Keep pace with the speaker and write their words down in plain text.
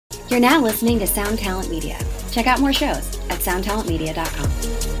You're now listening to Sound Talent Media. Check out more shows at soundtalentmedia.com.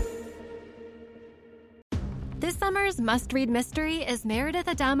 This summer's must-read mystery is Meredith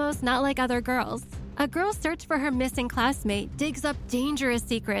Adamo's Not Like Other Girls. A girl's search for her missing classmate digs up dangerous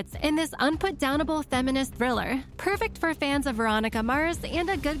secrets in this unput-downable feminist thriller, perfect for fans of Veronica Mars and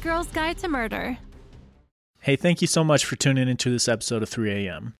A Good Girl's Guide to Murder. Hey, thank you so much for tuning into this episode of 3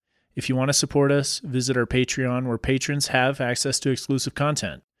 a.m. If you want to support us, visit our Patreon where patrons have access to exclusive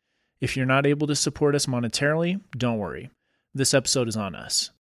content. If you're not able to support us monetarily, don't worry. This episode is on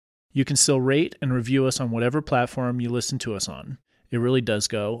us. You can still rate and review us on whatever platform you listen to us on. It really does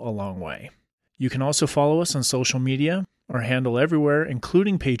go a long way. You can also follow us on social media. Our handle everywhere,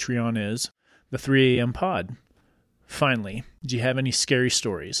 including Patreon, is the 3 a.m. pod. Finally, do you have any scary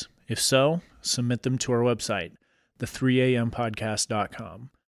stories? If so, submit them to our website,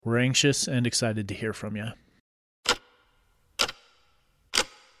 the3ampodcast.com. We're anxious and excited to hear from you.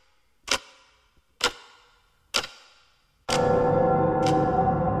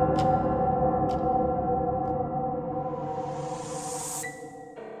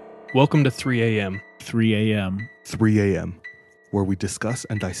 Welcome to 3 a.m. 3 a.m. 3 a.m., where we discuss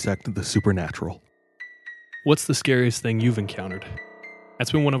and dissect the supernatural. What's the scariest thing you've encountered?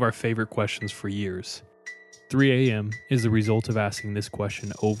 That's been one of our favorite questions for years. 3 a.m. is the result of asking this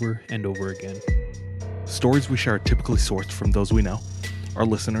question over and over again. Stories we share are typically sourced from those we know, our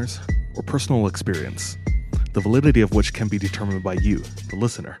listeners, or personal experience, the validity of which can be determined by you, the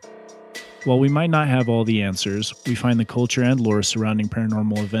listener. While we might not have all the answers, we find the culture and lore surrounding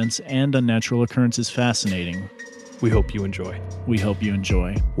paranormal events and unnatural occurrences fascinating. We hope you enjoy. We hope you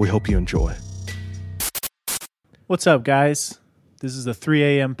enjoy. We hope you enjoy. What's up, guys? This is the 3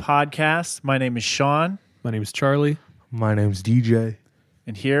 a.m. podcast. My name is Sean. My name is Charlie. My name's DJ.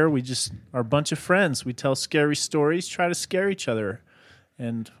 And here we just are a bunch of friends. We tell scary stories, try to scare each other.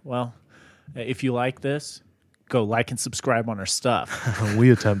 And, well, if you like this, go like and subscribe on our stuff.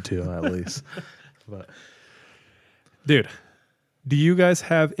 We attempt to, at least. But Dude, do you guys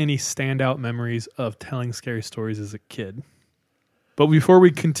have any standout memories of telling scary stories as a kid? But before we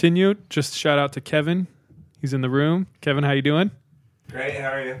continue, just shout out to Kevin. He's in the room. Kevin, how you doing? Great, how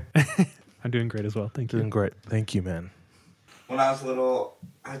are you? I'm doing great as well. Thank you. doing great. Thank you, man. When I was little,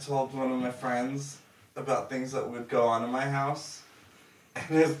 I told one of my friends about things that would go on in my house, and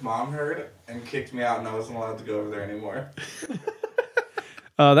his mom heard and kicked me out, and I wasn't allowed to go over there anymore.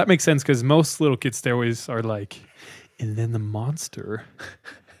 That makes sense because most little kids' stairways are like, and then the monster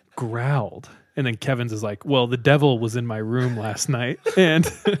growled. And then Kevin's is like, well, the devil was in my room last night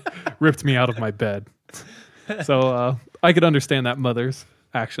and ripped me out of my bed. So I could understand that mother's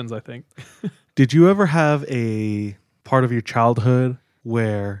actions, I think. Did you ever have a part of your childhood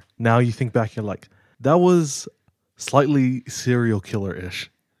where now you think back, you're like, that was slightly serial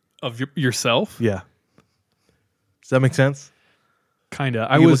killer-ish? Of yourself? Yeah. Does that make sense? Kind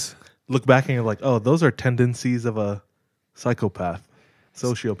of. Look back and you're like, oh, those are tendencies of a psychopath,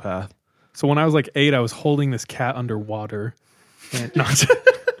 sociopath. So when I was like 8, I was holding this cat underwater. And, no,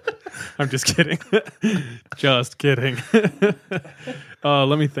 I'm just kidding. Just kidding.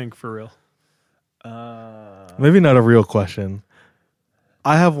 Let me think for real. Maybe not a real question.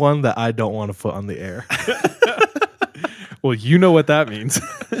 I have one that I don't want to put on the air. Well, you know what that means.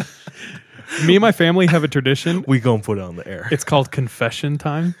 Me and my family have a tradition. We gonna put it on the air. It's called confession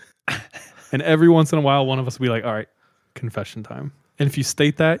time. And every once in a while, one of us will be like, all right, confession time. And if you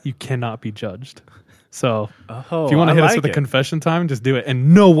state that, you cannot be judged. So if you want to hit us with a confession time, just do it.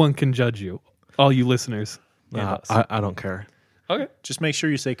 And no one can judge you. All you listeners. And us. I don't care. Okay. Just make sure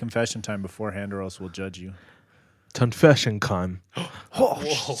you say confession time beforehand or else we'll judge you. Confession time.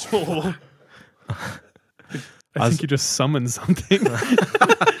 I think you just summoned something.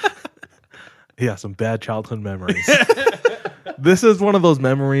 Yeah, some bad childhood memories. This is one of those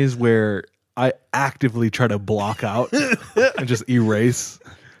memories where I actively try to block out and just erase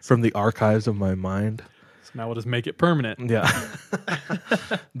from the archives of my mind. So now we'll just make it permanent. Yeah.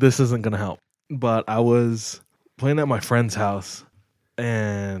 This isn't going to help. But I was playing at my friend's house,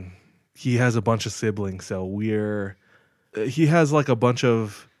 and he has a bunch of siblings. So he has like a bunch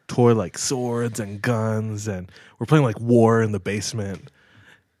of toy like swords and guns, and we're playing like war in the basement.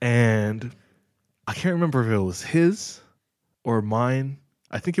 And I can't remember if it was his or mine.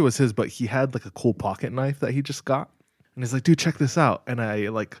 I think it was his, but he had like a cool pocket knife that he just got. And he's like, dude, check this out. And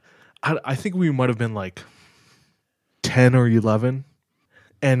I think we might have been like 10 or 11.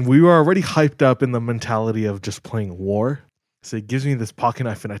 And we were already hyped up in the mentality of just playing war. So he gives me this pocket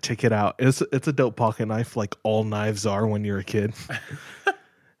knife and I take it out. It's a dope pocket knife, like all knives are when you're a kid.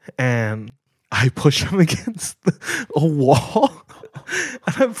 And I push him against a wall.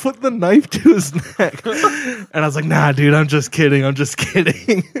 And I put the knife to his neck. And I was like, nah, dude, I'm just kidding.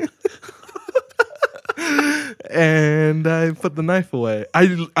 And I put the knife away.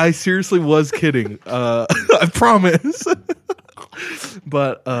 I seriously was kidding. I promise.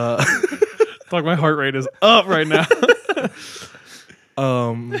 But Dog, my heart rate is up right now.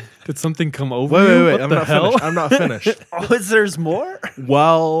 Did something come over you? wait. What the hell? I'm not finished. There's more?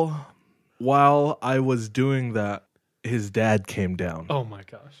 While I was doing that, his dad came down. Oh my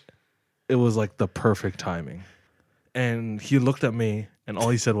gosh. It was like the perfect timing. And he looked at me and all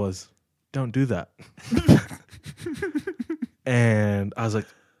he said was, "Don't do that." And I was like,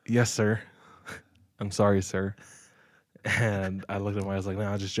 "Yes, sir. I'm sorry, sir." And I looked at him, I was like, "No,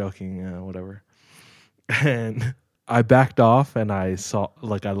 I'm just joking, whatever." And I backed off and I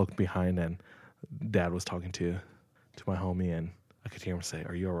looked behind and Dad was talking to my homie and I could hear him say,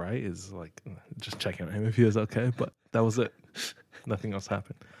 "Are you all right?" Is like just checking on him if he was okay. But that was it. Nothing else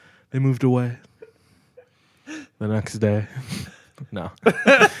happened. They moved away. The next day. No.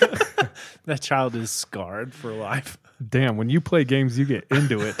 That child is scarred for life. Damn, when you play games, you get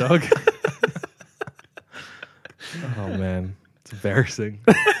into it, dog. Oh man. It's embarrassing.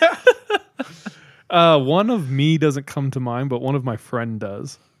 One of me doesn't come to mind, but one of my friend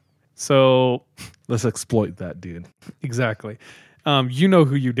does. So Let's exploit that, dude. exactly. You know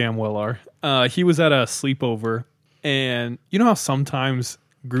who you damn well are. He was at a sleepover, and you know how sometimes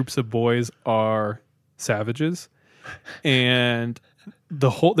groups of boys are savages, and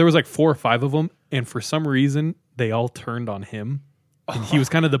there was like 4 or 5 of them, and for some reason they all turned on him, and he was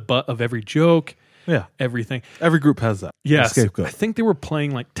kind of the butt of every joke, Yeah. everything. Every group has that. Yes, Scapegoat. I think they were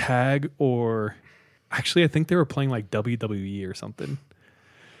playing like tag, or actually I think they were playing like WWE or something,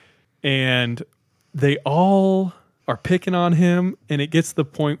 and they all are picking on him, and it gets to the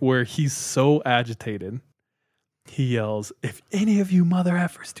point where he's so agitated. He yells, "If any of you mother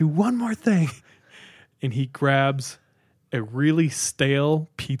effers do one more thing," and he grabs a really stale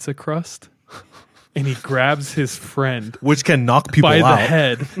pizza crust, and he grabs his friend Which can knock people by out. the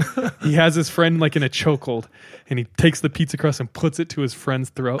head. He has his friend like in a chokehold, and he takes the pizza crust and puts it to his friend's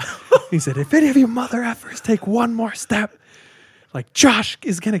throat. He said, "If any of you mother effers take one more step, like Josh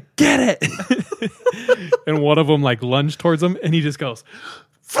is gonna get it." And one of them like lunged towards him, and he just goes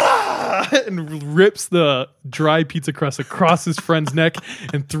and rips the dry pizza crust across his friend's neck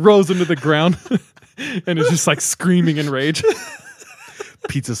and throws him to the ground, and is just like screaming in rage.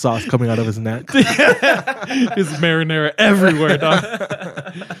 Pizza sauce coming out of his neck. His marinara everywhere, dog.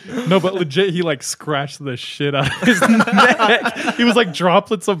 No, but legit, he like scratched the shit out of his neck. He was like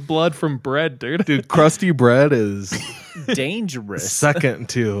droplets of blood from bread, dude. Dude, crusty bread is Dangerous. second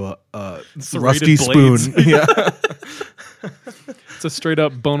to Serrated rusty blades. spoon. Yeah. It's a straight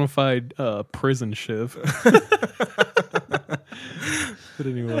up bona fide prison shiv. But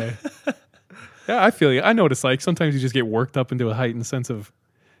anyway. Yeah, I feel you. I know what it's like. Sometimes you just get worked up into a heightened sense of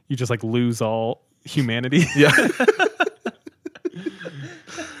you just like lose all humanity. Yeah.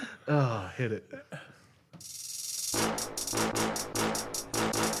 Oh, hit it.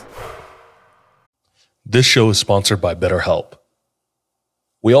 This show is sponsored by BetterHelp.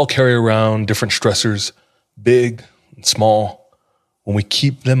 We all carry around different stressors, big and small. When we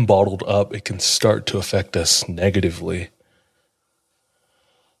keep them bottled up, it can start to affect us negatively.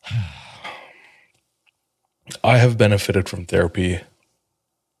 I have benefited from therapy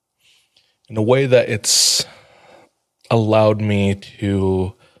in a way that it's allowed me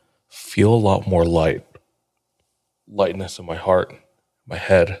to feel a lot more lightness in my heart, my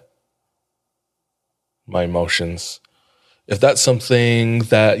head, my emotions. If that's something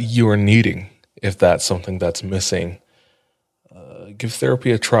that you are needing, if that's something that's missing, give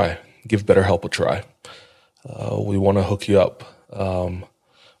therapy a try. Give BetterHelp a try. We want to hook you up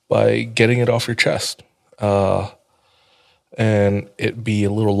by getting it off your chest. And it be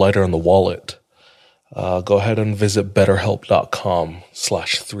a little lighter on the wallet. Go ahead and visit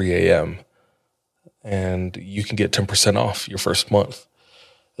betterhelp.com/3am and you can get 10% off your first month.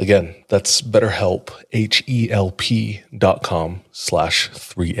 Again, that's BetterHelp,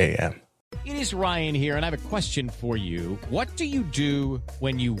 HELP.com/3am. It is Ryan here, and I have a question for you. What do you do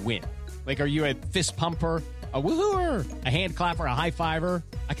when you win? Like, are you a fist pumper, a woohooer, a hand clapper, a high fiver?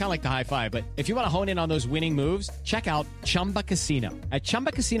 I kind of like the high five, but if you want to hone in on those winning moves, check out Chumba Casino. At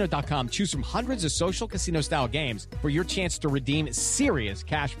ChumbaCasino.com, choose from hundreds of social casino-style games for your chance to redeem serious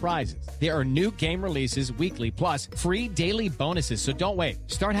cash prizes. There are new game releases weekly, plus free daily bonuses. So don't wait.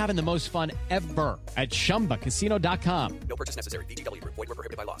 Start having the most fun ever at ChumbaCasino.com. No purchase necessary. VGW Group. Void where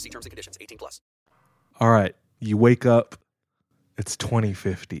prohibited by law. See terms and conditions. 18+. All right. You wake up. It's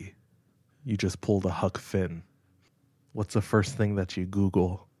 2050. You just pulled a Huck Finn. What's the first thing that you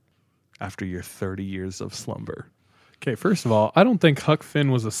Google after your 30 years of slumber? Okay, first of all, I don't think Huck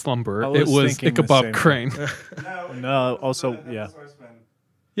Finn was a slumber. It was thinking the Ichabod same Crane. No, also, yeah.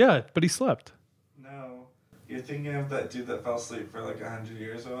 Yeah, but he slept. No. You're thinking of that dude that fell asleep for like 100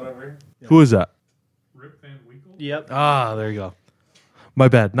 years or whatever? Who is that? Rip Van Winkle? Yep. Ah, there you go. My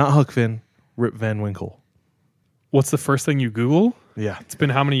bad. Not Huck Finn. Rip Van Winkle. What's the first thing you Google? Yeah. It's been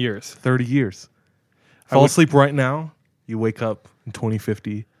how many years? 30 years. Fall asleep right now. You wake up in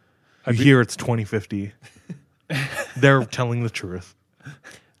 2050. You hear it's 2050. They're telling the truth.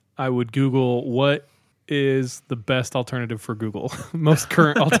 I would Google what is the best alternative for Google. Most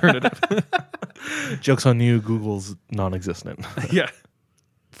current alternative. Joke's on you. Google's non-existent. Yeah.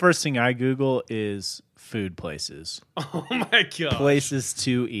 First thing I Google is food places. Oh my God. Places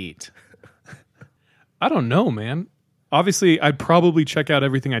to eat. I don't know, man. Obviously, I'd probably check out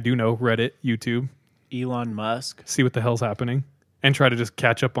everything I do know. Reddit, YouTube. Elon Musk. See what the hell's happening. And try to just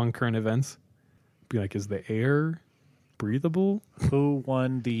catch up on current events. Be like, is the air breathable? Who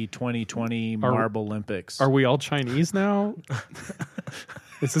won the 2020 Marble Olympics? Are we all Chinese now?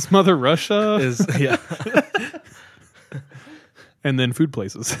 Is this Mother Russia? Yeah. And then food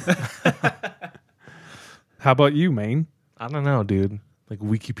places. How about you, Maine? I don't know, dude. Like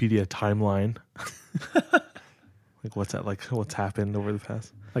Wikipedia timeline. Like what's that? Like what's happened over the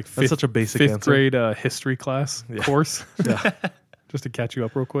past? Like That's such a basic fifth answer. grade history class course. Yeah. Just to catch you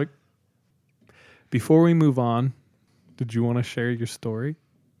up real quick. Before we move on, did you want to share your story?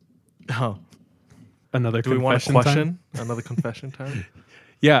 Oh. Another Do we want a confession question? time? Another confession time?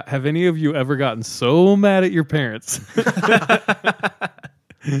 Yeah. Have any of you ever gotten so mad at your parents?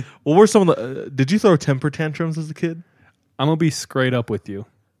 What were some of the... did you throw temper tantrums as a kid? I'm going to be straight up with you.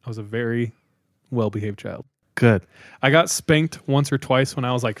 I was a very well-behaved child. Good. I got spanked once or twice when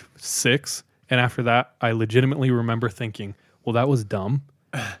I was like 6. And after that, I legitimately remember thinking, well, that was dumb.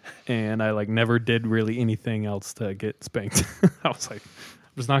 And I like never did really anything else to get spanked. I was like,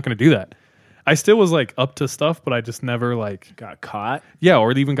 I'm just not going to do that. I still was like up to stuff, but I just never like got caught. Yeah,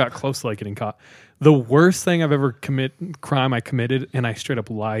 or even got close to like getting caught. The worst thing I've ever crime I committed, and I straight up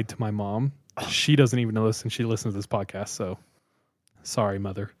lied to my mom. She doesn't even know this, and she listens to this podcast. So, sorry,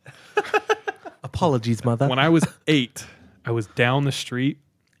 mother. Apologies, mother. When I was 8, I was down the street,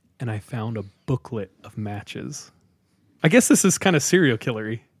 and I found a booklet of matches. I guess this is kind of serial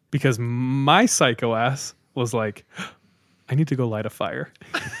killery because my psycho ass was like, I need to go light a fire.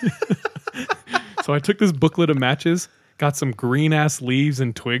 So I took this booklet of matches, got some green ass leaves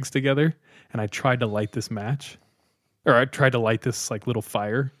and twigs together, and I tried to light this match. Or I tried to light this like little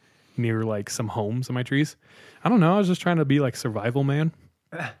fire near like some homes in my trees. I don't know. I was just trying to be like survival man.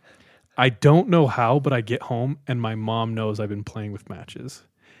 I don't know how, but I get home and my mom knows I've been playing with matches.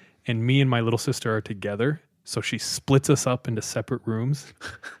 And me and my little sister are together. So she splits us up into separate rooms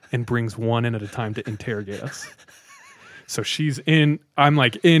and brings one in at a time to interrogate us. So I'm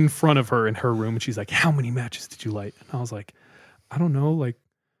like in front of her in her room and she's like, how many matches did you light? And I was like, I don't know, like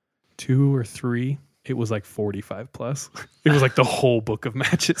 2 or 3. It was like 45 plus. It was like the whole book of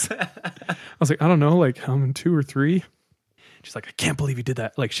matches. I was like, I don't know, like 2 or 3. She's like, I can't believe you did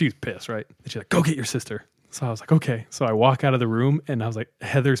that. Like she's pissed, right? And she's like, go get your sister. So I was like, okay. So I walk out of the room and I was like,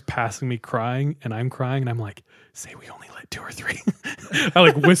 Heather's passing me crying and I'm crying and I'm like, say we only lit 2 or 3. I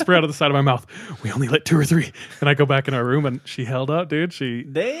like whisper out of the side of my mouth, we only lit 2 or 3. And I go back in our room and she held up, dude. She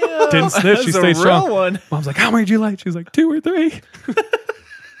didn't snitch. She stayed strong. One. Mom's like, how many did you light? She was like, 2 or 3.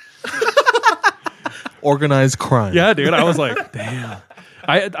 Organized crime. Yeah, dude. I was like, damn.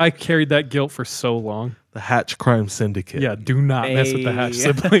 I carried that guilt for so long. The Hatch Crime Syndicate. Yeah, do not mess with the Hatch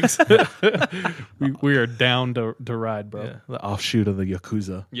siblings. we are down to ride, bro. Yeah, the offshoot of the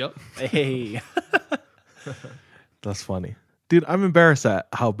Yakuza. Yep. Hey. That's funny. Dude, I'm embarrassed at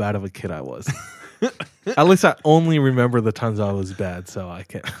how bad of a kid I was. At least I only remember the times I was bad, so I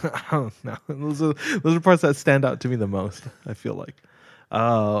can't. I don't know. Those are parts that stand out to me the most, I feel like.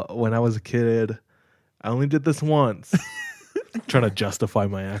 When I was a kid, I only did this once. Trying to justify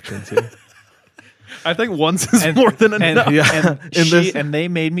my actions here. I think once is more than enough. And they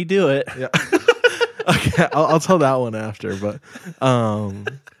made me do it. Yeah. Okay, I'll tell that one after. But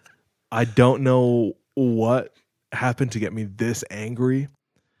I don't know what happened to get me this angry.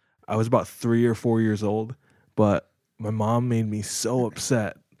 I was about 3 or 4 years old, but my mom made me so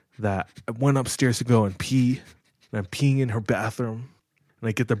upset that I went upstairs to go and pee, and I'm peeing in her bathroom, and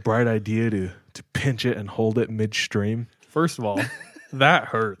I get the bright idea to pinch it and hold it midstream. First of all, that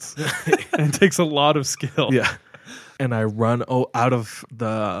hurts. And it takes a lot of skill. Yeah. And I run out of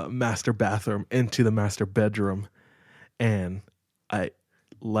the master bathroom into the master bedroom, and I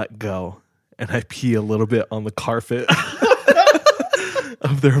let go, and I pee a little bit on the carpet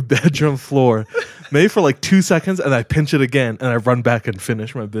of their bedroom floor, maybe for like 2 seconds, and I pinch it again, and I run back and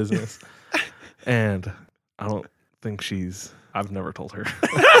finish my business. And I don't think I've never told her.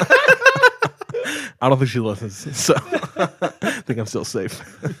 I don't think she listens, so I think I'm still safe.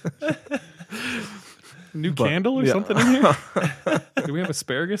 New candle or something in here? Do we have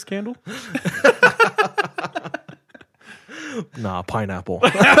asparagus candle? Nah, pineapple.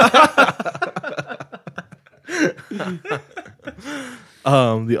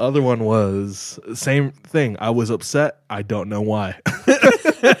 The other one was same thing. I was upset. I don't know why.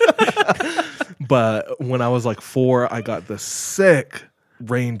 But when I was like 4, I got this sick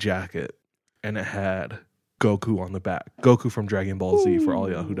rain jacket, and it had Goku on the back. Goku from Dragon Ball Z, for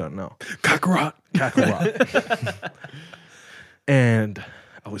all y'all who don't know. Kakarot. And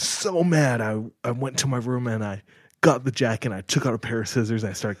I was so mad. I went to my room and I got the jacket, and I took out a pair of scissors and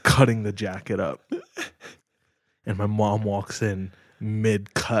I started cutting the jacket up. And my mom walks in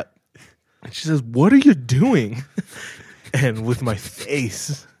mid-cut. And she says, "What are you doing?" And with my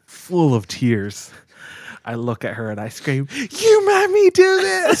face full of tears, I look at her and I scream, "You made me do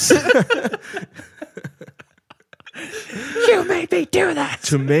this!" You made me do that.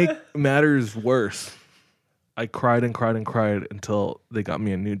 To make matters worse, I cried and cried and cried until they got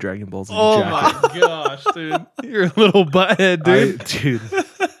me a new Dragon Ball Z jacket. My gosh, dude. You're a little butthead, dude.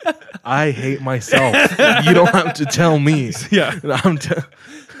 I hate myself. You don't have to tell me. Yeah.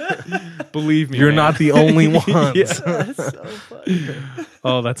 Believe me. You're man. not the only ones. That's so funny.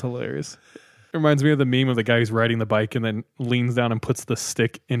 Oh, that's hilarious. It reminds me of the meme of the guy who's riding the bike and then leans down and puts the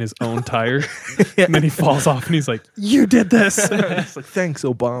stick in his own tire. And then he falls off and he's like, "You did this." It's like, "Thanks,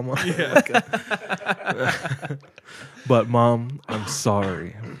 Obama." Yeah. But Mom, I'm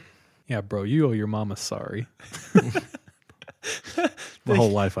sorry. Yeah, bro, you owe your mama sorry. My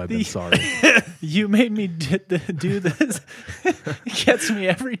whole life I've been sorry. You made me do this. It gets me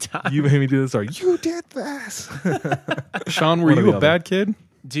every time. You made me do this, or you did this. Sean, were One or you the a other. bad kid?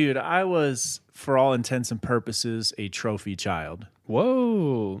 Dude, I was, for all intents and purposes, a trophy child.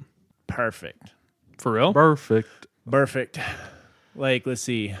 Whoa. Perfect. For real? Perfect. Like, let's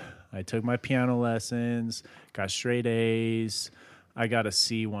see. I took my piano lessons, got straight A's. I got a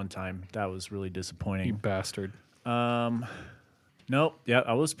C one time. That was really You disappointing. bastard. Nope. Yeah,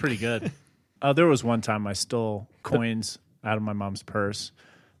 I was pretty good. There was one time I stole coins out of my mom's purse,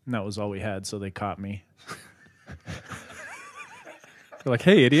 and that was all we had, so they caught me. They're like,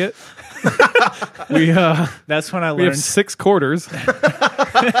 "Hey, idiot. we That's when I we have learned 6 quarters,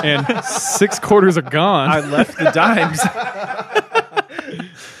 and 6 quarters are gone." I left the dimes.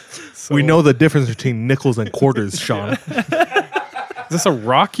 We know the difference between nickels and quarters, Sean. Is this a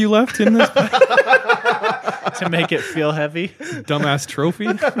rock you left in this to make it feel heavy. dumbass trophy?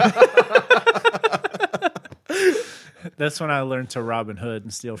 That's when I learned to Robin Hood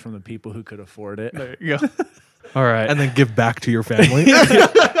and steal from the people who could afford it. There you go. All right. And then give back to your family.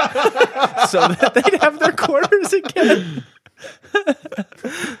 So that they'd have their quarters again.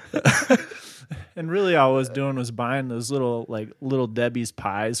 And really all I was doing was buying those little Debbie's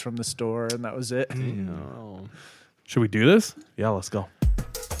pies from the store, and that was it. No. Should we do this? Yeah, let's go.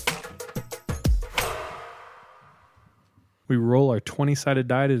 We roll our 20-sided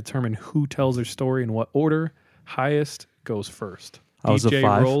die to determine who tells their story in what order. Highest goes first. I was a DJ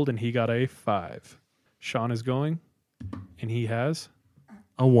 5. rolled and he got a 5. Sean is going and he has.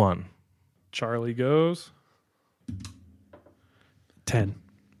 A 1. Charlie goes 10.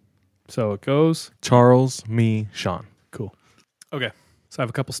 So it goes. Charles, me, Sean. Cool. Okay. So I have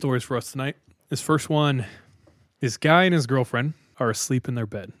a couple stories for us tonight. This first one, this guy and his girlfriend are asleep in their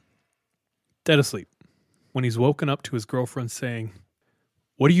bed. Dead asleep. When he's woken up to his girlfriend saying,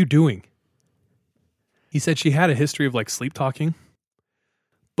 "What are you doing?" He said she had a history of sleep talking,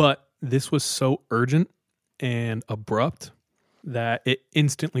 but this was so urgent and abrupt that it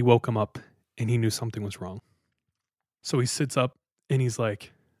instantly woke him up and he knew something was wrong. So he sits up and he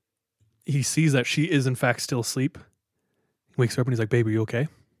sees that she is in fact still asleep. He wakes her up and he's like, "Babe, are you okay?"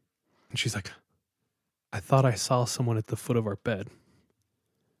 And she's like, "I thought I saw someone at the foot of our bed."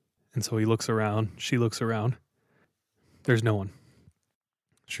 And so he looks around. She looks around. There's no one.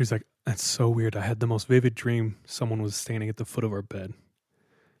 She's like, "That's so weird. I had the most vivid dream someone was standing at the foot of our bed."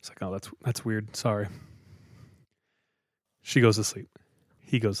 He's like, "Oh, that's weird. Sorry." She goes to sleep.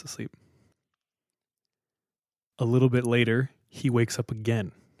 He goes to sleep. A little bit later, he wakes up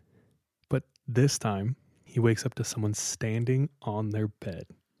again. But this time, he wakes up to someone standing on their bed.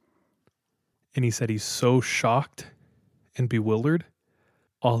 And he said he's so shocked and bewildered,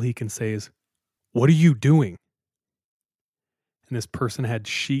 all he can say is, "What are you doing?" and this person had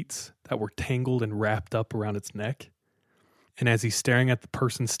sheets that were tangled and wrapped up around its neck. And as he's staring at the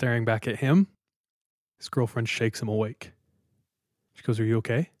person staring back at him, his girlfriend shakes him awake. She goes, "Are you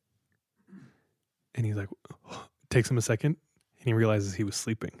okay?" And he's like, takes him a second, and he realizes he was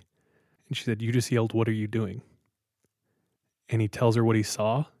sleeping. And she said, "You just yelled, 'What are you doing?'" And he tells her what he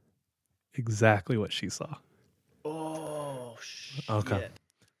saw, exactly what she saw. Oh, shit. Okay.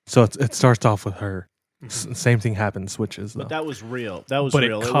 So it starts off with her. Same thing happens, switches though. But that was real. That was But it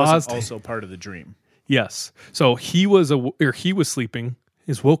real. It caused- wasn't also part of the dream. Yes. So he was sleeping.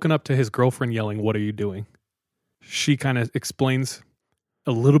 He's woken up to his girlfriend yelling, "What are you doing?" She kind of explains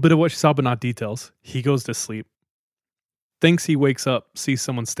a little bit of what she saw, but not details. He goes to sleep. Thinks he wakes up, sees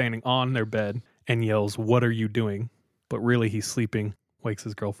someone standing on their bed, and yells, "What are you doing?" But really he's sleeping, wakes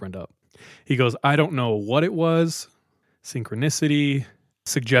his girlfriend up. He goes, "I don't know what it was. Synchronicity.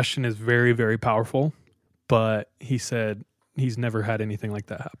 Suggestion is very, very powerful." But he said he's never had anything like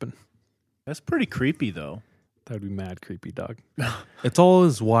that happen. That's pretty creepy, though. That would be mad creepy, dog. It's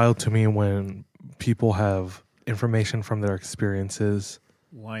always wild to me when people have information from their experiences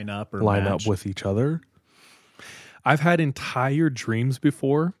Line up or line match. up with each other. I've had entire dreams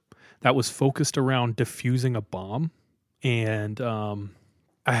before that was focused around defusing a bomb. And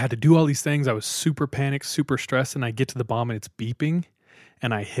I had to do all these things. I was super panicked, super stressed. And I get to the bomb and it's beeping.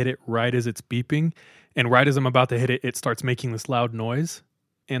 And I hit it right as it's beeping. And right as I'm about to hit it, it starts making this loud noise.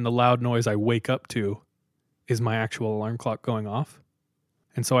 And the loud noise I wake up to is my actual alarm clock going off.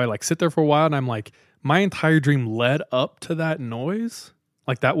 And so I like sit there for a while and I'm like, my entire dream led up to that noise.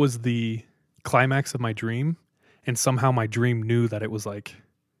 Like that was the climax of my dream. And somehow my dream knew that it was like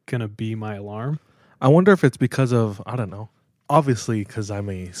going to be my alarm. I wonder if it's because of, I don't know, obviously because I'm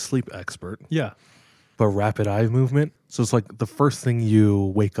a sleep expert, Yeah. but rapid eye movement. So it's like the first thing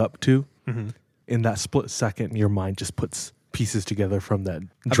you wake up to Mm-hmm. in that split second, your mind just puts pieces together from that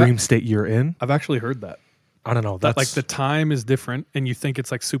dream state you're in. I've actually heard that. I don't know. That That's like the time is different and you think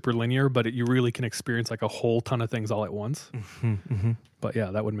it's like super linear, but you really can experience like a whole ton of things all at once. But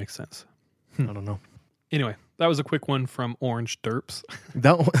yeah, that would make sense. I don't know. Anyway, that was a quick one from Orange Derps.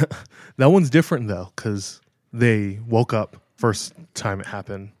 That one's different though, because they woke up first time it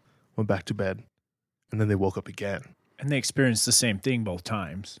happened, went back to bed, and then they woke up again. And they experienced the same thing both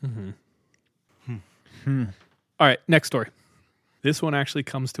times. All right, next story. This one actually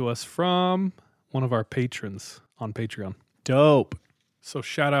comes to us from one of our patrons on Patreon. Dope. So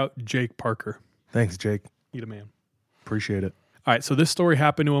shout out Jake Parker. Thanks, Jake. Eat a man. Appreciate it. All right, so this story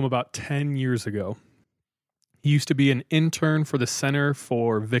happened to him about 10 years ago. He used to be an intern for the Center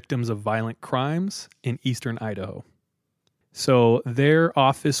for Victims of Violent Crimes in eastern Idaho. So their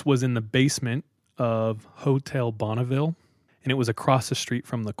office was in the basement of Hotel Bonneville, and it was across the street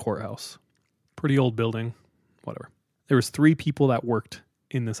from the courthouse. Pretty old building, whatever. There was 3 people that worked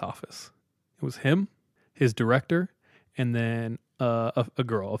in this office. It was him, his director, and then a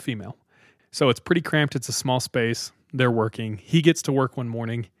girl, a female. So it's pretty cramped. It's a small space. They're working. He gets to work one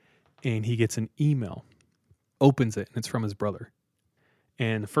morning, and he gets an email. Opens it, and it's from his brother.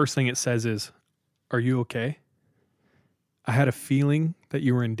 And the first thing it says is, "Are you okay? I had a feeling that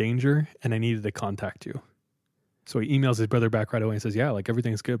you were in danger, and I needed to contact you." So he emails his brother back right away and says, "Yeah, like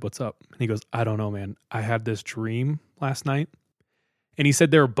everything's good. What's up?" And he goes, "I don't know, man. I had this dream last night." And he said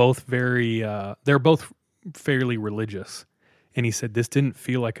they were both they're both fairly religious. And he said, "This didn't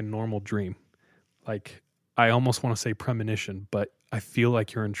feel like a normal dream. Like, I almost want to say premonition, but I feel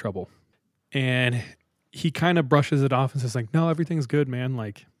like you're in trouble." And he kind of brushes it off and says like, "No, everything's good, man.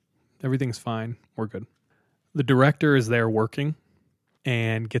 Like, everything's fine. We're good." The director is there working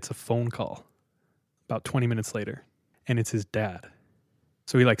and gets a phone call about 20 minutes later, and it's his dad.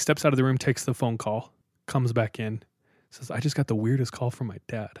 So he like steps out of the room, takes the phone call, comes back in, says, "I just got the weirdest call from my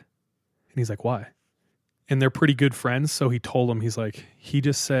dad." And he's like, "Why?" And they're pretty good friends. So he told him, he's like, he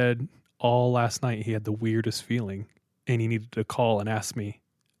just said all last night he had the weirdest feeling and he needed to call and ask me,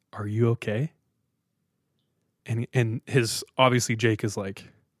 "Are you okay?" And his, obviously Jake is like,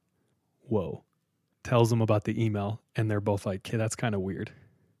 whoa, tells him about the email. And they're both like, "Okay, that's kind of weird."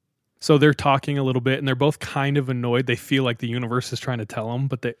 So they're talking a little bit and they're both kind of annoyed. They feel like the universe is trying to tell them,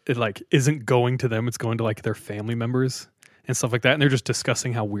 but it like isn't going to them. It's going to like their family members and stuff like that. And they're just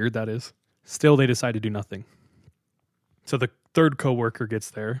discussing how weird that is. Still, they decide to do nothing. So the third coworker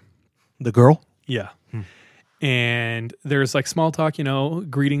gets there. The girl? Yeah. And there's like small talk,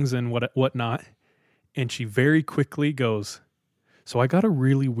 greetings and whatnot. And she very quickly goes, "So I got a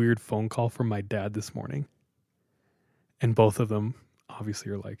really weird phone call from my dad this morning." And both of them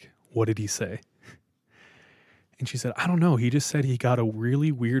obviously are like, "What did he say?" And she said, "I don't know. He just said he got a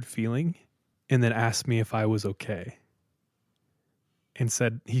really weird feeling and then asked me if I was okay." and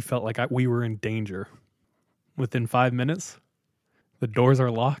said he felt like we were in danger. Within 5 minutes, the doors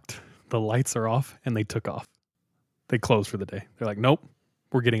are locked, the lights are off, and they took off. They closed for the day. They're like, nope,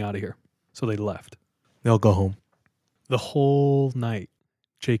 we're getting out of here. So they left. They'll go home. The whole night,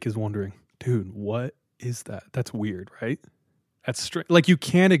 Jake is wondering, dude, what is that? That's weird, right? That's strange. Like, you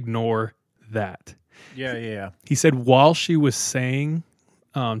can't ignore that. Yeah. He said while she was saying,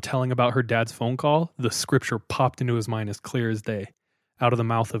 telling about her dad's phone call, the scripture popped into his mind as clear as day. Out of the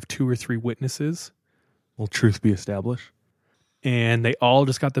mouth of 2 or 3 witnesses. Will truth be established? And they all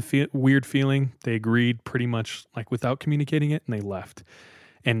just got the weird feeling. They agreed pretty much like without communicating it, and they left.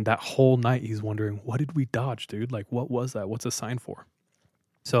 And that whole night he's wondering, what did we dodge, dude? Like, what was that? What's a sign for?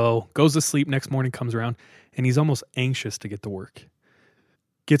 So goes to sleep, next morning comes around, and he's almost anxious to get to work.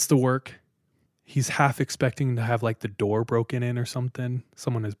 Gets to work. He's half expecting to have like the door broken in or something.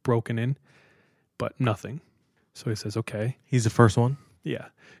 Someone has broken in, but nothing. So he says, okay. He's the first one? Yeah.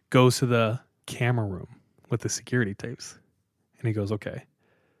 Goes to the camera room with the security tapes. And he goes, okay.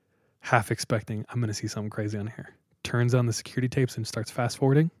 Half expecting, I'm going to see something crazy on here. Turns on the security tapes and starts fast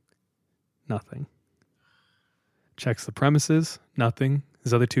forwarding. Nothing. Checks the premises. Nothing.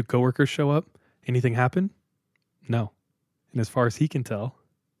 His other 2 coworkers show up. Anything happen? No. And as far as he can tell,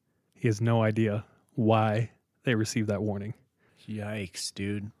 he has no idea why they received that warning. Yikes,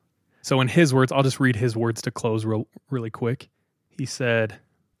 dude. So in his words, I'll just read his words to close really quick. He said,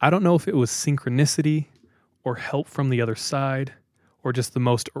 I don't know if it was synchronicity or help from the other side or just the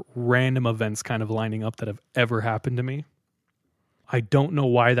most random events kind of lining up that have ever happened to me. I don't know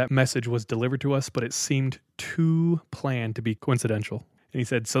why that message was delivered to us, but it seemed too planned to be coincidental. And he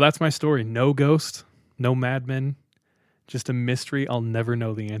said, so that's my story. No ghost, no madmen, just a mystery I'll never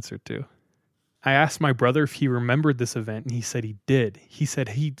know the answer to. I asked my brother if he remembered this event, and he said he did. He said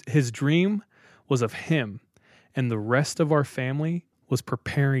his dream was of him, and the rest of our family was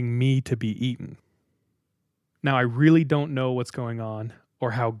preparing me to be eaten. Now, I really don't know what's going on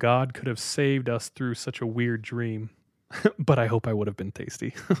or how God could have saved us through such a weird dream, but I hope I would have been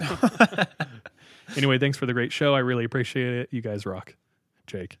tasty. Anyway, thanks for the great show. I really appreciate it. You guys rock.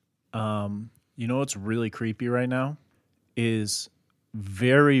 Jake. You know what's really creepy right now is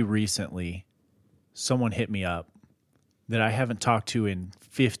very recently someone hit me up that I haven't talked to in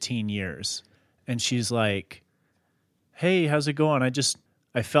 15 years. And she's like, hey, how's it going?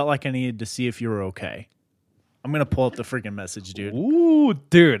 I felt like I needed to see if you were okay. I'm going to pull up the freaking message, dude. Ooh,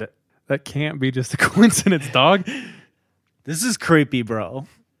 dude. That can't be just a coincidence, dog. This is creepy, bro.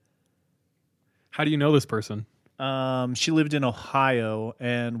 How do you know this person? She lived in Ohio,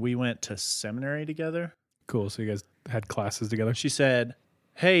 and we went to seminary together. Cool. So you guys had classes together? She said,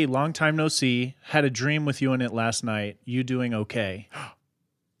 hey, long time no see. Had a dream with you in it last night. You doing okay?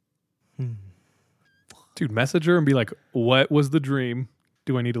 Dude, message her and be like, what was the dream?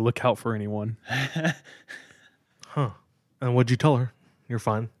 Do I need to look out for anyone? Huh. And what'd you tell her? You're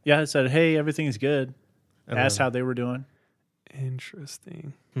fine. Yeah, I said, hey, everything's good. And Asked then- how they were doing.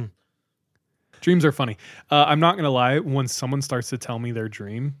 Interesting. Dreams are funny. I'm not going to lie. When someone starts to tell me their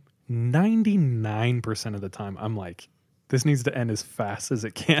dream, 99% of the time, I'm like, this needs to end as fast as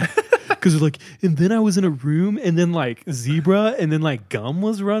it can. Because they're like, and then I was in a room, and then like Zebra, and then like Gum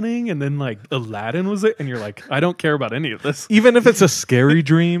was running, and then like Aladdin was it. And you're like, I don't care about any of this. Even if it's a scary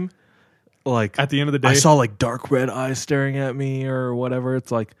dream, like At the end of the day, I saw like dark red eyes staring at me or whatever.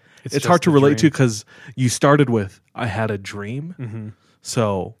 It's like it's just hard to a relate to dream. because you started with I had a dream. Mm-hmm.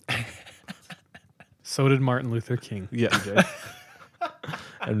 So So did Martin Luther King. yeah, DJ.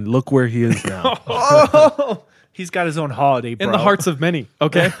 and look where he is now. Oh, he's got his own holiday, bro. In the hearts of many.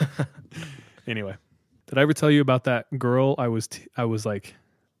 Okay. Anyway, did I ever tell you about that girl I was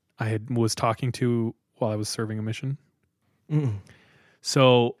talking to while I was serving a mission? Mm-mm.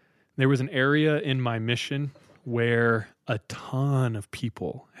 So there was an area in my mission where a ton of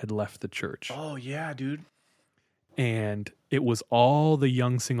people had left the church. Oh, yeah, dude. And it was all the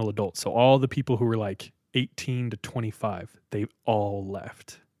young single adults. So all the people who were like 18 to 25, they all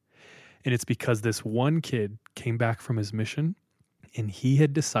left. And it's because this one kid came back from his mission and he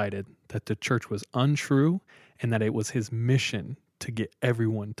had decided that the church was untrue and that it was his mission to get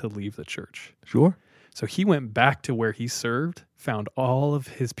everyone to leave the church. Sure. So he went back to where he served, found all of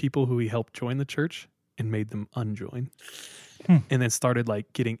his people who he helped join the church and made them unjoin. And then started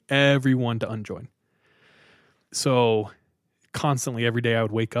like getting everyone to unjoin. So constantly every day I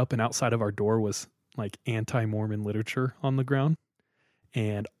would wake up and outside of our door was like anti-Mormon literature on the ground.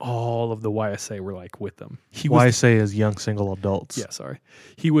 And all of the YSA were like with them. YSA is young single adults. Yeah, sorry.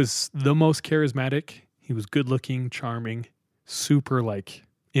 He was the most charismatic. He was good looking, charming, super like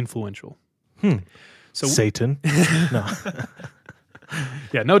influential. So Satan. No.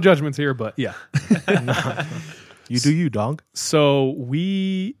 Yeah, no judgments here, but yeah. You do you, dog. So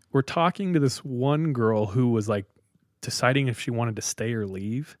we were talking to this one girl who was like deciding if she wanted to stay or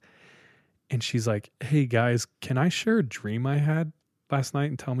leave. And she's like, hey guys, can I share a dream I had last night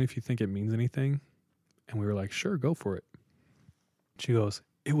and tell me if you think it means anything? And we were like, sure, go for it. She goes,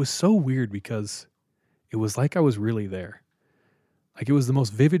 it was so weird because it was like I was really there. Like it was the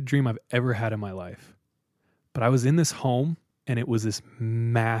most vivid dream I've ever had in my life. But I was in this home and it was this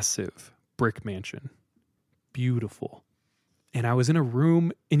massive brick mansion. Beautiful. And I was in a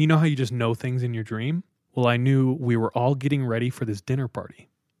room, and you know how you just know things in your dream? Well, I knew we were all getting ready for this dinner party.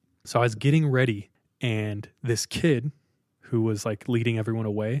 So I was getting ready, and this kid who was like leading everyone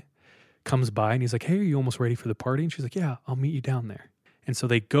away comes by and he's like, hey, are you almost ready for the party? And she's like, yeah, I'll meet you down there. And so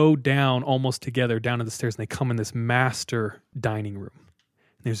they go down almost together down to the stairs, and they come in this master dining room.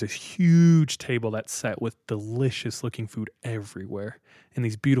 And there's this huge table that's set with delicious looking food everywhere and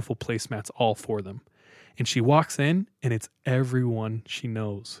these beautiful placemats all for them. And she walks in, and it's everyone she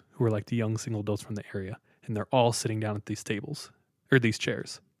knows who are like the young single adults from the area. And they're all sitting down at these tables, or these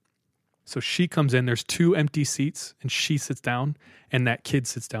chairs. So she comes in, there's 2 empty seats, and she sits down, and that kid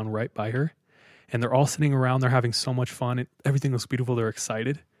sits down right by her. And they're all sitting around, they're having so much fun. Everything looks beautiful, they're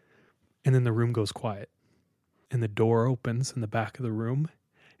excited. And then the room goes quiet. And the door opens in the back of the room,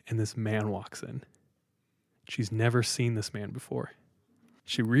 and this man walks in. She's never seen this man before.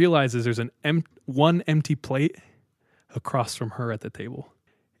 She realizes there's one empty plate across from her at the table.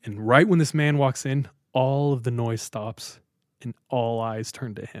 And right when this man walks in, all of the noise stops and all eyes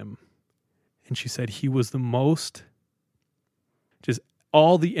turn to him. And she said he was the most, just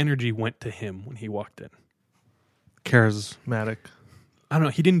all the energy went to him when he walked in. Charismatic. I don't know.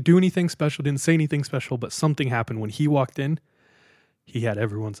 He didn't do anything special, didn't say anything special, but something happened when he walked in. He had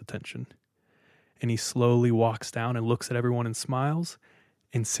everyone's attention. And he slowly walks down and looks at everyone and smiles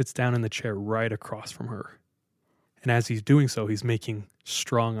and sits down in the chair right across from her. And as he's doing so, he's making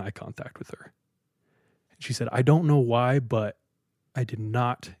strong eye contact with her. And she said, I don't know why, but I did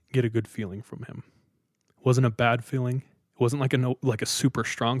not get a good feeling from him. It wasn't a bad feeling. It wasn't like a super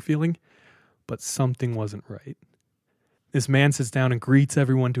strong feeling, but something wasn't right. This man sits down and greets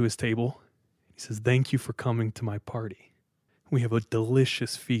everyone to his table. He says, thank you for coming to my party. We have a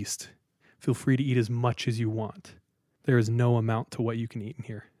delicious feast. Feel free to eat as much as you want. There is no amount to what you can eat in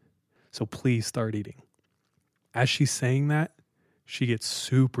here. So please start eating. As she's saying that, she gets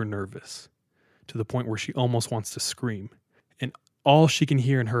super nervous to the point where she almost wants to scream. And all she can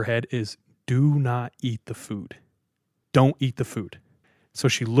hear in her head is, do not eat the food. Don't eat the food. So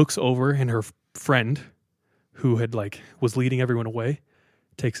she looks over, and her friend, who had was leading everyone away,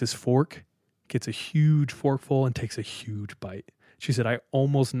 takes his fork, gets a huge forkful, and takes a huge bite. She said, I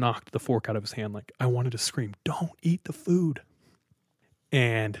almost knocked the fork out of his hand. I wanted to scream, don't eat the food.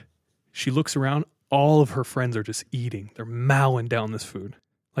 And she looks around. All of her friends are just eating. They're mowing down this food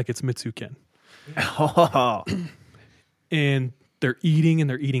like it's Mitsuken. Oh. And they're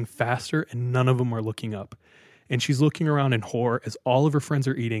eating faster, and none of them are looking up. And she's looking around in horror as all of her friends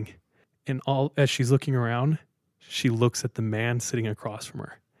are eating. And as she's looking around, she looks at the man sitting across from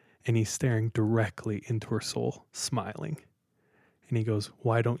her. And he's staring directly into her soul, smiling. And he goes,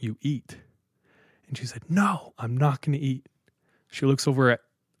 why don't you eat? And she said, no, I'm not going to eat. She looks over at,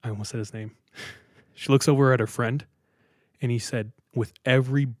 I almost said his name. She looks over at her friend, and he said, with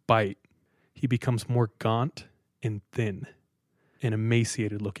every bite, he becomes more gaunt and thin and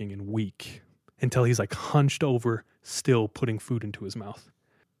emaciated looking and weak until he's hunched over, still putting food into his mouth.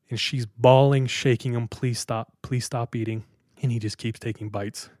 And she's bawling, shaking him, please stop eating. And he just keeps taking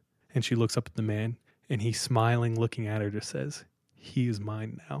bites. And she looks up at the man, and he's smiling, looking at her, just says, he is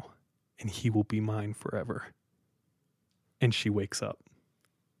mine now, and he will be mine forever. And she wakes up.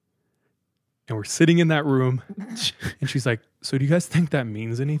 And we're sitting in that room, and she's like, so do you guys think that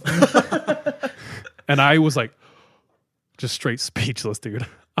means anything? And I was just straight speechless, dude.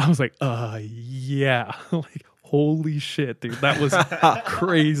 I was like, yeah. Holy shit, dude. That was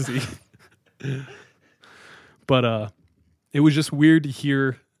crazy. But it was just weird to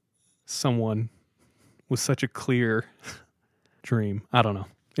hear someone with such a clear dream. I don't know.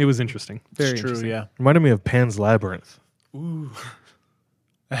 It was interesting. Very It's true, interesting. yeah. Reminded me of Pan's Labyrinth. Ooh.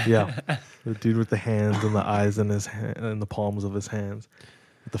 Yeah. The dude with the hands and the eyes in in the palms of his hands.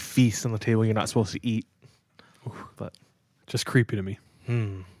 With the feast on the table you're not supposed to eat. But Just creepy to me.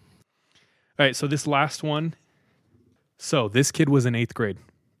 All right, so this last one. So this kid was in 8th grade,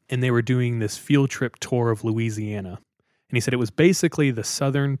 and they were doing this field trip tour of Louisiana. And he said it was basically the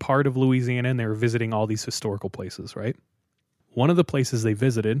southern part of Louisiana, and they were visiting all these historical places, right? One of the places they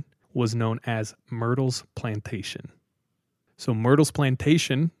visited was known as Myrtle's Plantation. So Myrtle's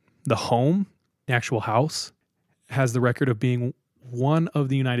Plantation, the home, the actual house, has the record of being one of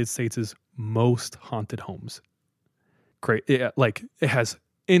the United States' most haunted homes. It has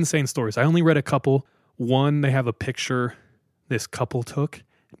insane stories. I only read a couple. One, they have a picture this couple took.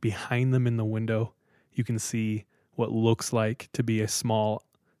 Behind them in the window, you can see what looks like to be a small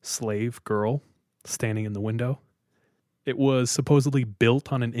slave girl standing in the window. It was supposedly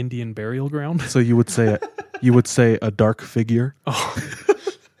built on an Indian burial ground. So you would say a dark figure. Oh.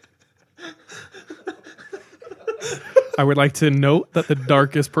 I would like to note that the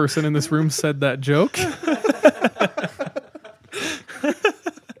darkest person in this room said that joke.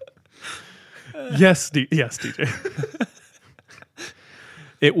 Yes, DJ.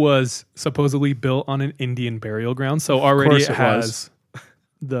 It was supposedly built on an Indian burial ground, so already it has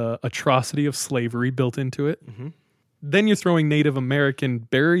the atrocity of slavery built into it. Mm-hmm. Then you're throwing Native American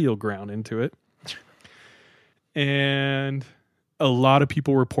burial ground into it. And a lot of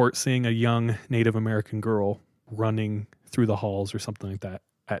people report seeing a young Native American girl running through the halls or something like that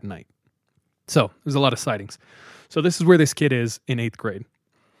at night. So there's a lot of sightings. So this is where this kid is in 8th grade.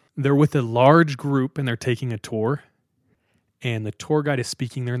 They're with a large group and they're taking a tour. And the tour guide is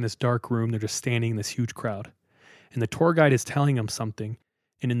speaking. They're in this dark room. They're just standing in this huge crowd. And the tour guide is telling them something.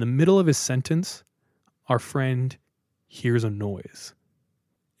 And in the middle of his sentence, our friend hears a noise.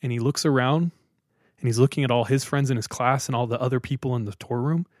 And he looks around and he's looking at all his friends in his class and all the other people in the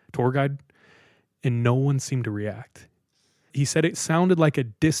tour guide, and no one seemed to react. He said it sounded like a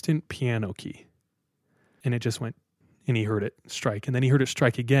distant piano key. And it just went, and he heard it strike. And then he heard it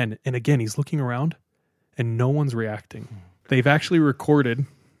strike again. And again, he's looking around and no one's reacting. They've actually recorded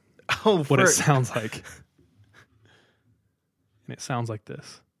what it sounds like. And it sounds like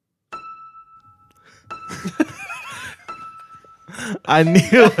this. I knew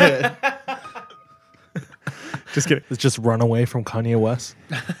it. Just kidding. It's just Runaway from Kanye West.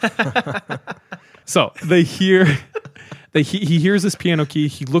 So they hear, he hears this piano key.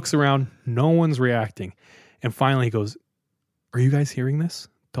 He looks around. No one's reacting. And finally he goes, "Are you guys hearing this?"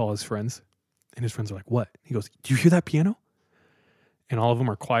 to all his friends. And his friends are like, "What?" He goes, "Do you hear that piano?" And all of them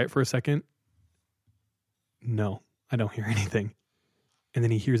are quiet for a second. "No, I don't hear anything." And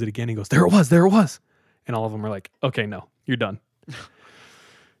then he hears it again. He goes, there it was. And all of them are like, "Okay, no, you're done."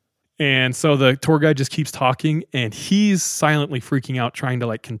 And so the tour guide just keeps talking and he's silently freaking out, trying to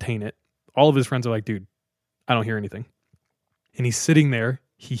like contain it. All of his friends are like, "Dude, I don't hear anything." And he's sitting there.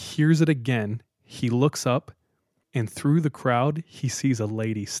 He hears it again. He looks up and through the crowd, he sees a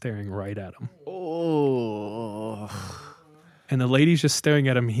lady staring right at him. Oh. And the lady's just staring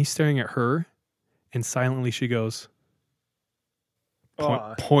at him. He's staring at her. And silently she goes,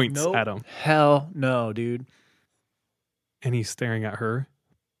 points at him. Hell no, dude. And he's staring at her.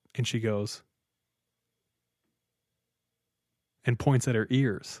 And she goes, and points at her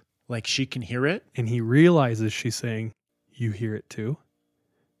ears. Like she can hear it? And he realizes she's saying, "You hear it too?"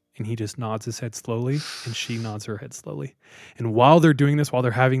 And he just nods his head slowly. And she nods her head slowly. And while they're doing this, while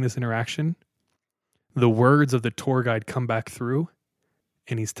they're having this interaction, the words of the tour guide come back through.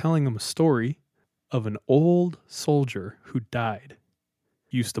 And he's telling them a story of an old soldier who died.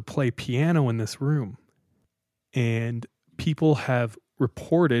 He used to play piano in this room. And people have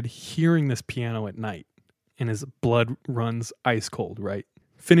reported hearing this piano at night. And his blood runs ice cold, right?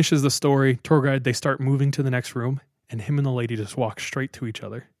 Finishes the story. Tour guide, they start moving to the next room. And him and the lady just walk straight to each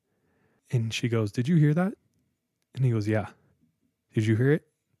other. And she goes, "Did you hear that?" And he goes, "Yeah." "Did you hear it?"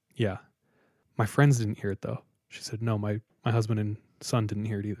 "Yeah." "My friends didn't hear it though." She said, "No, my husband and son didn't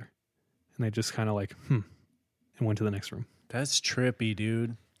hear it either." And they just kind of like, and went to the next room. That's trippy,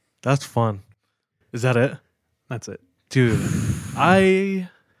 dude. That's fun. Is that it? That's it. Dude, I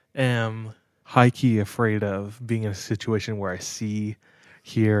am high-key afraid of being in a situation where I see,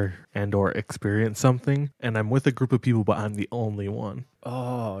 hear, and or experience something, and I'm with a group of people, but I'm the only one.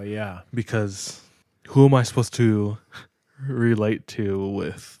 Oh, yeah. Because who am I supposed to relate to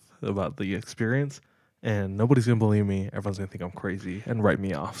with about the experience? And nobody's going to believe me. Everyone's going to think I'm crazy and write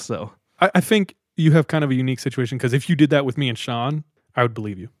me off. So I think you have kind of a unique situation, because if you did that with me and Sean, I would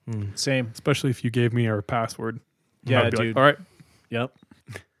believe you. Same. Especially if you gave me our password. Yeah, I'd be dude. Like, all right. Yep.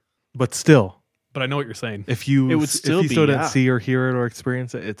 But still, But I know what you're saying. if you It would still be, didn't yeah. see or hear it or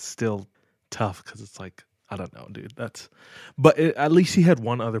experience it, it's still tough because it's like, I don't know, dude. At least he had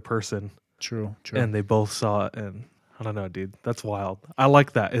one other person True. and they both saw it, and I don't know, dude. That's wild. I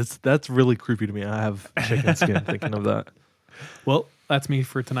like that. That's really creepy to me. I have chicken skin thinking of that. Well, that's me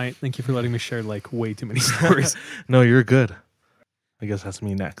for tonight. Thank you for letting me share like way too many stories. No, you're good. I guess that's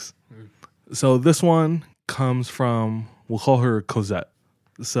me next. So this one comes from, we'll call her Cosette.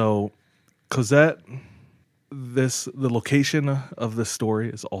 So Cosette The location of this story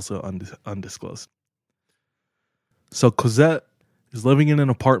is also undisclosed. So Cosette is living in an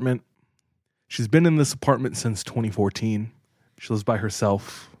apartment. She's been in this apartment since 2014. She lives by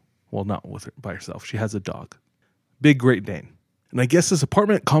herself. Well, not by herself. She has a dog. Big Great Dane. And I guess this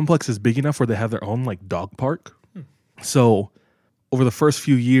apartment complex is big enough where they have their own like dog park. So over the first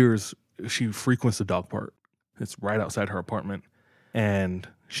few years, she frequents the dog park. It's right outside her apartment. And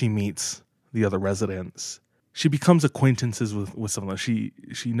she meets the other residents. She becomes acquaintances with some of them.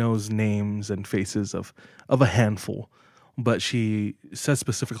 She knows names and faces of a handful. But she says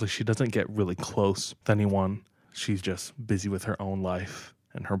specifically she doesn't get really close with anyone. She's just busy with her own life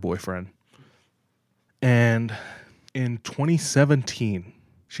and her boyfriend. And in 2017,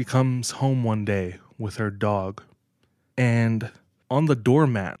 she comes home one day with her dog. And on the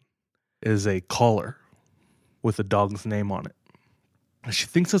doormat is a collar with the dog's name on it. And she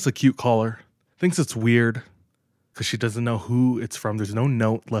thinks it's a cute collar. Thinks it's weird because she doesn't know who it's from. There's no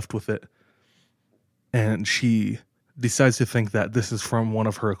note left with it. And she decides to think that this is from one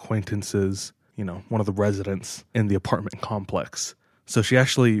of her acquaintances, one of the residents in the apartment complex. So she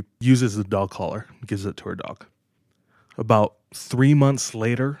actually uses the dog collar and gives it to her dog. About 3 months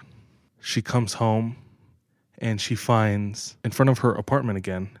later, she comes home and she finds in front of her apartment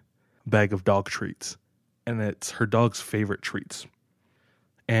again a bag of dog treats. And it's her dog's favorite treats.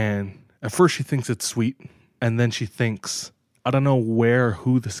 And at first she thinks it's sweet. And then she thinks, I don't know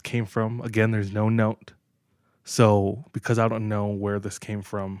who this came from. Again, there's no note. So because I don't know where this came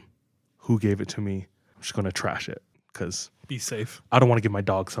from, who gave it to me, I'm just going to trash it. Because Be safe. I don't want to give my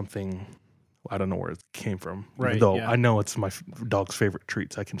dog something I don't know where it came from. Right, Even though yeah. I know it's my dog's favorite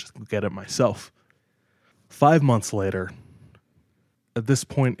treats. I can just get it myself. 5 months later, at this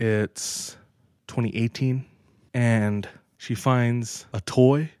point it's 2018, and she finds a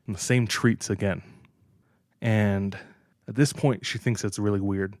toy and the same treats again. And at this point, she thinks it's really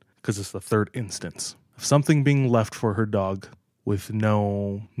weird because it's the third instance of something being left for her dog with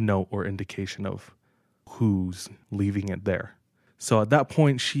no note or indication of who's leaving it there. So at that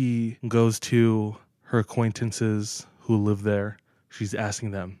point, she goes to her acquaintances who live there. She's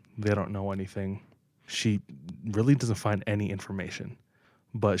asking them. They don't know anything. She really doesn't find any information,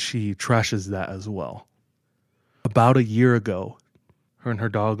 but she trashes that as well. About a year ago, her and her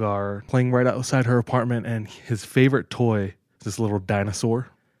dog are playing right outside her apartment, and his favorite toy is this little dinosaur.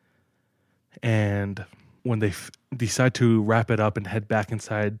 And when they decide to wrap it up and head back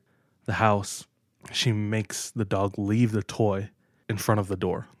inside the house, she makes the dog leave the toy in front of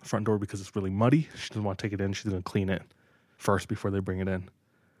the front door, because it's really muddy. She doesn't want to take it in. She's going to clean it first before they bring it in.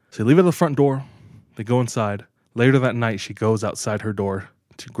 So they leave it at the front door. They go inside. Later that night, she goes outside her door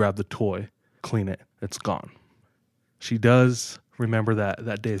to grab the toy, clean it. It's gone. She does remember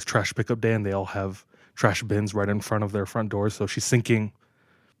that day is trash pickup day, and they all have trash bins right in front of their front doors. So she's thinking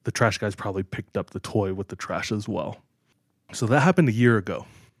the trash guys probably picked up the toy with the trash as well. So that happened a year ago.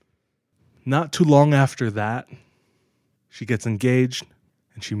 Not too long after that, she gets engaged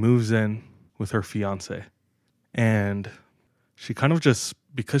and she moves in with her fiance. And she kind of just,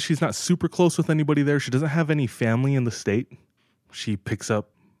 because she's not super close with anybody there, she doesn't have any family in the state. She picks up,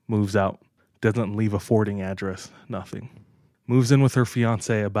 moves out, doesn't leave a forwarding address, nothing. Moves in with her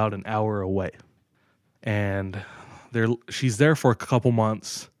fiance about an hour away. And she's there for a couple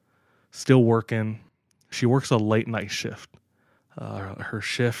months, still working. She works a late night shift. Her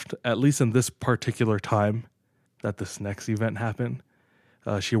shift, at least in this particular time that this next event happened,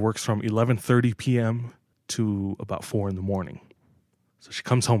 she works from 11:30 p.m. to about 4 in the morning. So she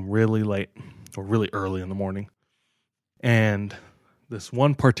comes home really late, or really early in the morning. And this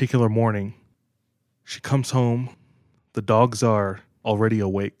one particular morning, she comes home. The dogs are already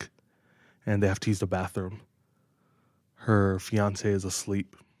awake, and they have to use the bathroom. Her fiance is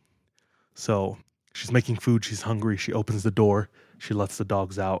asleep. So she's making food. She's hungry. She opens the door. She lets the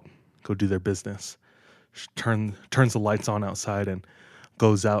dogs out, go do their business. She turns the lights on outside and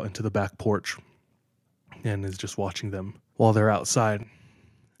goes out into the back porch and is just watching them while they're outside.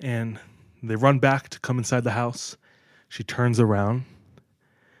 And they run back to come inside the house. She turns around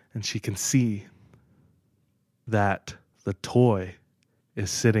and she can see that the toy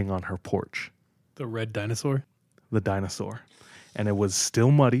is sitting on her porch. The red dinosaur? The dinosaur. And it was still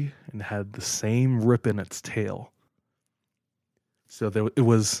muddy and had the same rip in its tail. So there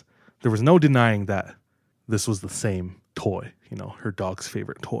was no denying that this was the same toy, her dog's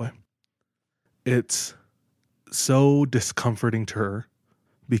favorite toy. It's so discomforting to her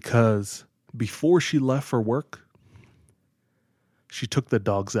because before she left for work, she took the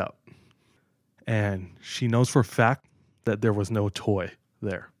dogs out. And she knows for a fact that there was no toy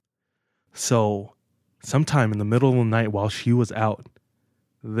there. So sometime in the middle of the night while she was out,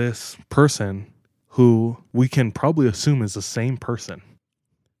 this person, who we can probably assume is the same person,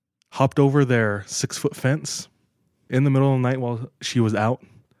 hopped over their 6-foot fence in the middle of the night while she was out,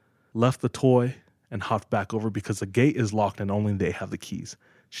 left the toy, and hopped back over because the gate is locked and only they have the keys.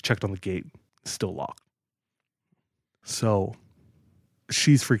 She checked on the gate, still locked. So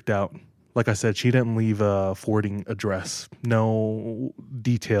she's freaked out. Like I said, she didn't leave a forwarding address. No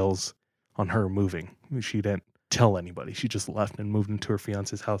details on her moving. She didn't tell anybody. She just left and moved into her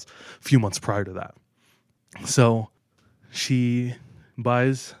fiance's house a few months prior to that. So she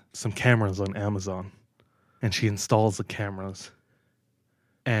buys some cameras on Amazon and she installs the cameras.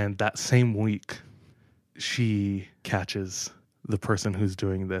 And that same week, she catches the person who's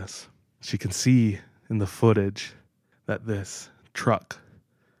doing this. She can see in the footage that this truck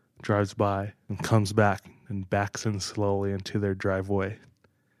drives by and comes back and backs in slowly into their driveway.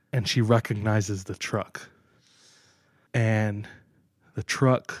 And she recognizes the truck. And the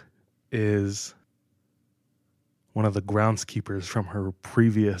truck is one of the groundskeepers from her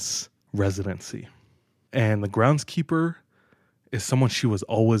previous residency. And the groundskeeper is someone she was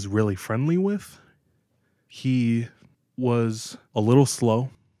always really friendly with. He was a little slow,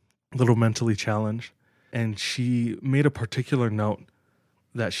 a little mentally challenged, and she made a particular note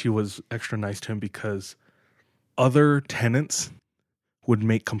that she was extra nice to him because other tenants would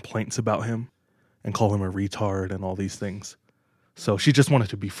make complaints about him and call him a retard and all these things. So she just wanted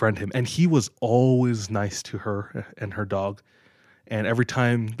to befriend him. And he was always nice to her and her dog. And every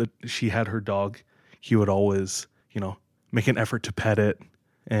time that she had her dog, he would always, make an effort to pet it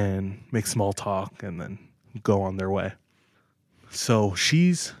and make small talk and then go on their way. So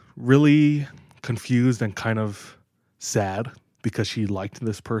she's really confused and kind of sad because she liked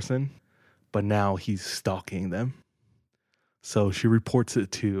this person, but now he's stalking them. So she reports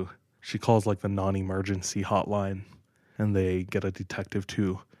it she calls like the non-emergency hotline, and they get a detective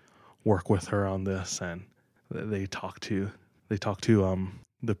to work with her on this, and they talk to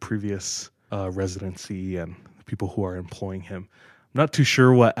the previous residency and the people who are employing him. I'm not too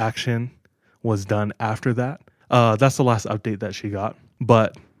sure what action was done after that. That's the last update that she got.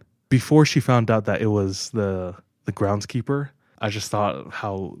 But before she found out that it was the groundskeeper, I just thought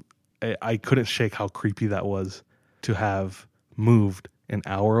how I couldn't shake how creepy that was to have moved an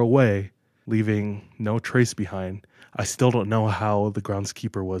hour away, leaving no trace behind. I still don't know how the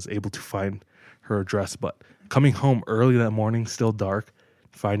groundskeeper was able to find her address, but coming home early that morning, still dark,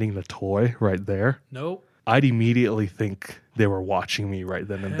 finding the toy right there. Nope. I'd immediately think they were watching me right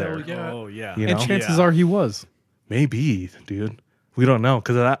then and there. Yeah. Oh, yeah. You And know? chances are he was. Maybe, dude. We don't know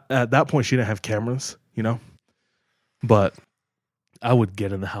because at that point she didn't have cameras, But I would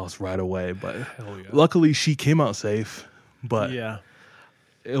get in the house right away. But luckily she came out safe. But Yeah.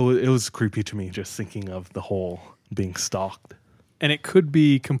 it was creepy to me just thinking of the whole being stalked. And it could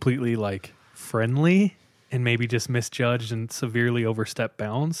be completely like friendly and maybe just misjudged and severely overstep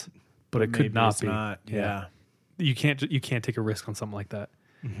bounds, but it could Maybe not it's be. not. Yeah. You can't take a risk on something like that.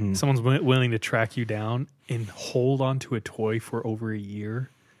 Mm-hmm. Someone's willing to track you down and hold on to a toy for over a year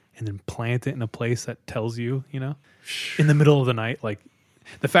and then plant it in a place that tells you, in the middle of the night. Like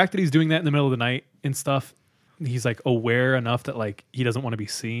the fact that he's doing that in the middle of the night and stuff, he's like aware enough that like he doesn't want to be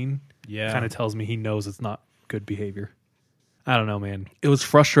seen. Yeah. Kind of tells me he knows it's not good behavior. I don't know, man. It was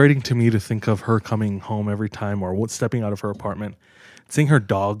frustrating to me to think of her coming home every time or stepping out of her apartment, seeing her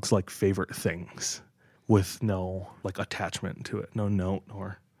dog's like favorite things with no like attachment to it, no note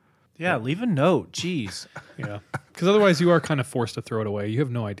or. Yeah, leave a note. Jeez. Yeah. Because otherwise you are kind of forced to throw it away. You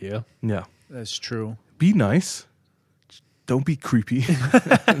have no idea. Yeah. That's true. Be nice. Don't be creepy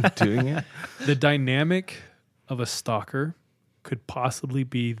doing it. The dynamic of a stalker could possibly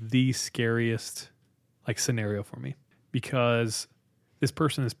be the scariest like scenario for me because this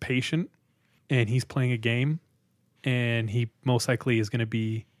person is patient and he's playing a game and he most likely is going to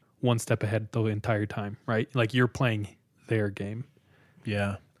be one step ahead the entire time, right? Like you're playing their game.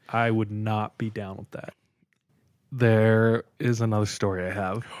 Yeah. I would not be down with that. There is another story I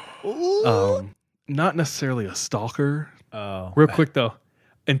have. Not necessarily a stalker. Oh. Real quick though,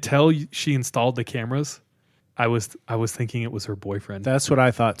 until she installed the cameras, I was thinking it was her boyfriend. That's what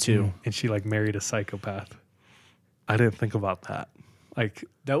I thought too. And she like married a psychopath. I didn't think about that. Like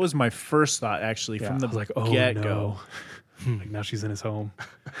That was my first thought actually from the I was like, oh get-go. no. Like now she's in his home.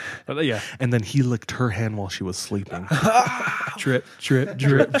 But yeah. And then he licked her hand while she was sleeping. Drip, drip,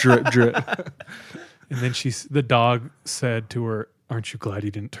 Drip, drip, drip. And then the dog said to her, "Aren't you glad you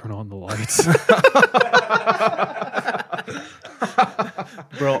didn't turn on the lights?"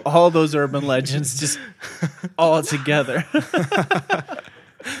 Bro, all those urban legends just all together.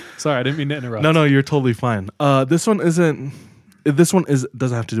 Sorry, I didn't mean to interrupt. No, you're totally fine. This one doesn't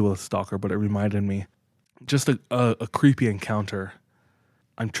have to do with a stalker, but it reminded me just a creepy encounter.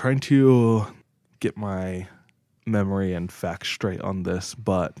 I'm trying to get my memory and facts straight on this,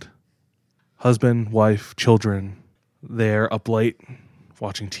 but husband, wife, children, they're up late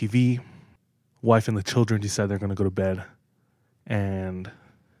watching TV. Wife and the children decide they're going to go to bed, and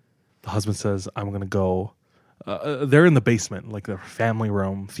the husband says, I'm going to go. They're in the basement, like their family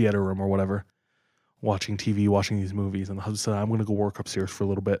room, theater room, or whatever, watching TV, watching these movies. And the husband said, I'm going to go work upstairs for a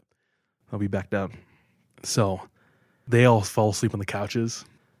little bit. I'll be back down. So they all fall asleep on the couches.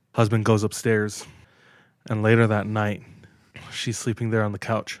 Husband goes upstairs. And later that night, she's sleeping there on the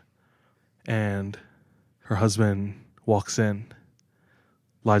couch. And her husband walks in,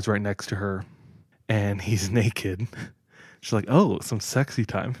 lies right next to her, and he's naked. She's like, oh, some sexy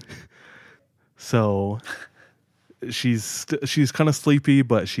time. So she's kind of sleepy,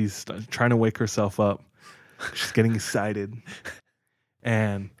 but she's trying to wake herself up. She's getting excited,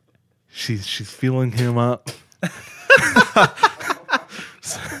 and she's feeling him up,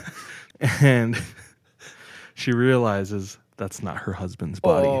 and she realizes that's not her husband's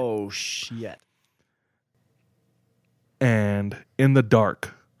body. Oh shit! And in the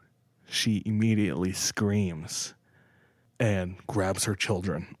dark, she immediately screams and grabs her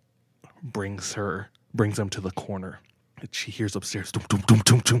children, brings them to the corner. And she hears upstairs, doom, doom, doom,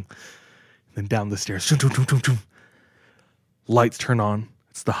 doom, doom. Then down the stairs, doom, doom, doom, doom, doom. Lights turn on.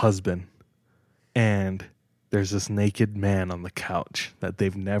 It's the husband. And there's this naked man on the couch that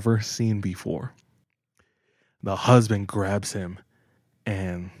they've never seen before. The husband grabs him,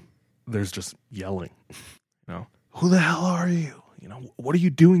 and there's just yelling. Who the hell are you? What are you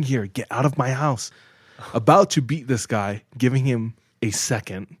doing here? Get out of my house. About to beat this guy, giving him a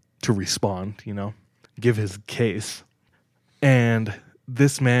second to respond, give his case. And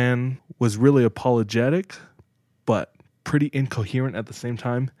this man was really apologetic, but pretty incoherent at the same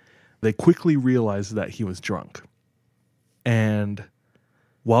time. They quickly realized that he was drunk. And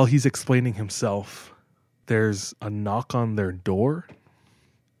while he's explaining himself, there's a knock on their door.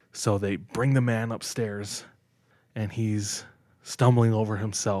 So they bring the man upstairs, and he's stumbling over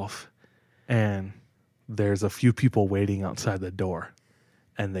himself. And there's a few people waiting outside the door.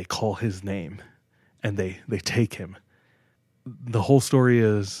 And they call his name, and they take him. The whole story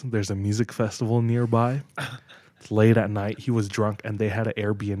is there's a music festival nearby. It's late at night. He was drunk, and they had an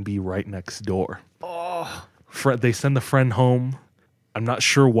Airbnb right next door. Oh. They send the friend home. I'm not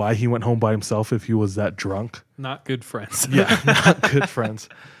sure why he went home by himself if he was that drunk. Not good friends. Yeah, not good friends.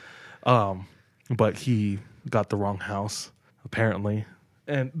 But he got the wrong house, apparently.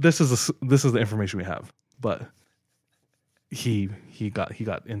 And this is the information we have. But he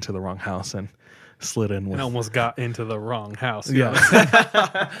got into the wrong house and slid in with. And almost got into the wrong house. Yeah.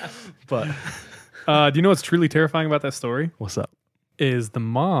 But do you know what's truly terrifying about that story? What's up? Is the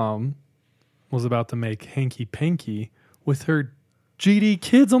mom was about to make hanky panky with her GD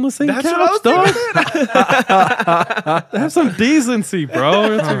kids on the same couch, dog. Have some decency, bro.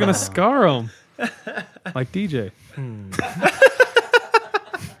 Or else you're gonna scar them, like DJ.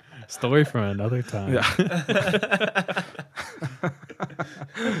 Story for another time. Yeah.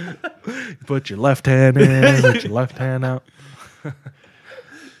 Put your left hand in, put your left hand out.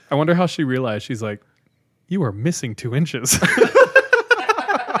 I wonder how she realized. She's like, you are missing 2 inches.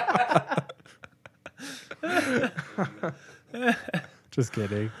 Just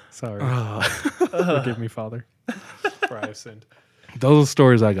kidding. Sorry. Forgive me, Father, for I have sinned. Those are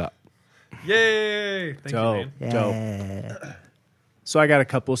stories I got. Yay! Thank you, man. Dope. So I got a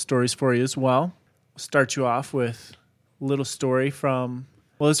couple of stories for you as well. I'll start you off with a little story from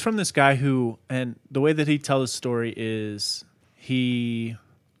this guy who, and the way that he tells the story is he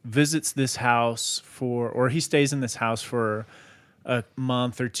visits this house he stays in this house for a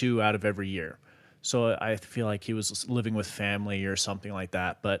month or two out of every year. So I feel like he was living with family or something like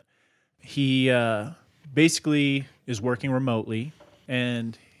that. But he basically is working remotely,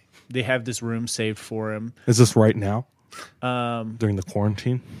 and they have this room saved for him. Is this right now? During the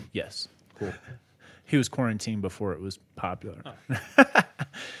quarantine? Yes. Cool. He was quarantined before it was popular. Oh.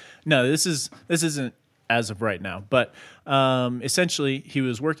 No, this isn't as of right now. But essentially, he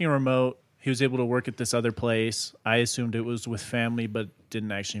was working remote. He was able to work at this other place. I assumed it was with family, but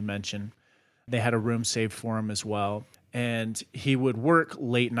didn't actually mention. They had a room saved for him as well. And he would work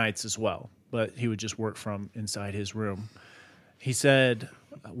late nights as well, but he would just work from inside his room. He said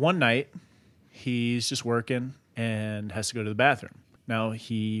one night he's just working and has to go to the bathroom. Now,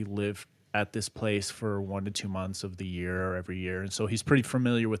 he lived at this place for 1 to 2 months of the year or every year. And so he's pretty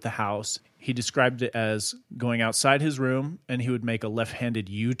familiar with the house. He described it as going outside his room and he would make a left-handed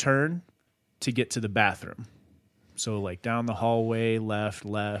U-turn to get to the bathroom. So like down the hallway, left,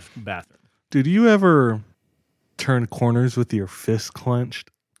 bathroom. Did you ever turn corners with your fist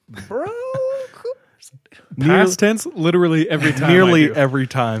clenched? Bro. Past tense, literally every time. Nearly every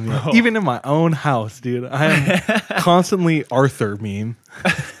time. Yeah. Oh. Even in my own house, dude. I am constantly Arthur meme.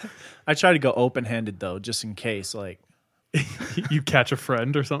 I try to go open-handed though, just in case, like You catch a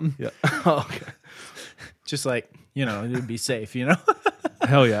friend or something? Yeah. Okay. just like, it'd be safe,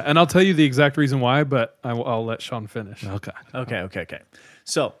 Hell yeah. And I'll tell you the exact reason why, but I'll let Sean finish. Okay. Okay.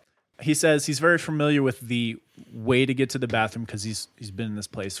 So he says he's very familiar with the way to get to the bathroom because he's been in this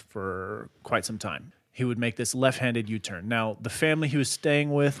place for quite some time. He would make this left-handed U-turn. Now, the family he was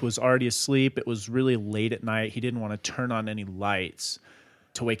staying with was already asleep. It was really late at night. He didn't want to turn on any lights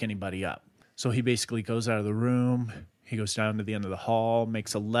to wake anybody up. So he basically goes out of the room. He goes down to the end of the hall,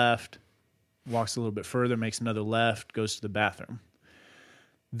 makes a left, walks a little bit further, makes another left, goes to the bathroom.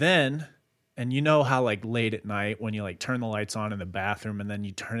 Then, and you know how like late at night when you like turn the lights on in the bathroom and then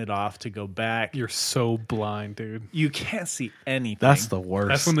you turn it off to go back. You're so blind, dude. You can't see anything. That's the worst.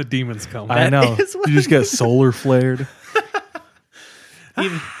 That's when the demons come. I know. is You just get solar flared.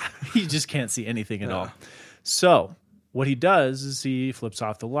 You just can't see anything at all. So what he does is he flips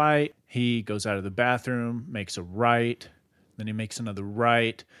off the light. He goes out of the bathroom, makes a right. Then he makes another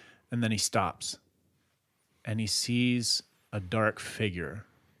right. And then he stops. And he sees a dark figure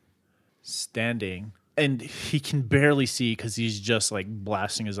standing. And he can barely see because he's just like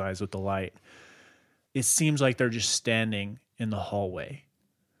blasting his eyes with the light. It seems like they're just standing in the hallway.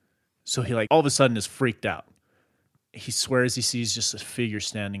 So he like all of a sudden is freaked out. He swears he sees just a figure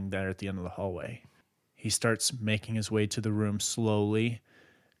standing there at the end of the hallway. He starts making his way to the room slowly.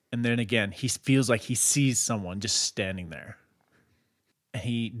 And then again, he feels like he sees someone just standing there. And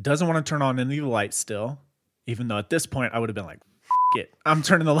he doesn't want to turn on any of the lights still, even though at this point I would have been like, F it, I'm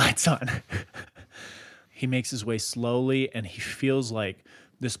turning the lights on. He makes his way slowly and he feels like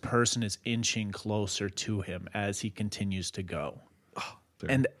this person is inching closer to him as he continues to go.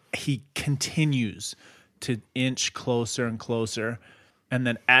 And he continues to inch closer and closer. And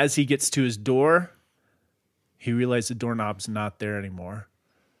then as he gets to his door, he realized the doorknob's not there anymore.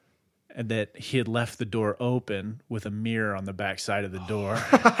 And that he had left the door open with a mirror on the back side of the door.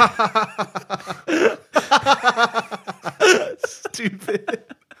 Stupid.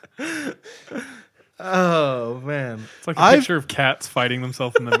 Oh, man. It's like a picture of cats fighting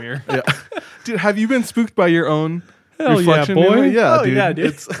themselves in the mirror. Yeah. Dude, have you been spooked by your own Hell reflection? yeah, boy. Yeah, Oh, dude. yeah, dude.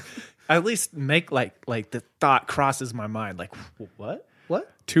 It's, I at least make like the thought crosses my mind. Like, what?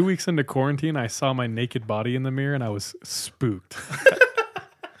 2 weeks into quarantine, I saw my naked body in the mirror and I was spooked.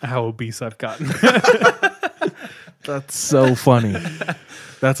 How obese I've gotten. that's so funny.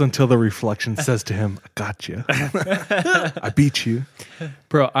 That's until the reflection says to him, I got you. I beat you.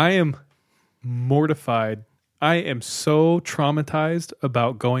 Bro, I am mortified. I am so traumatized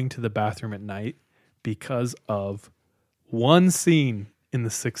about going to the bathroom at night because of one scene in The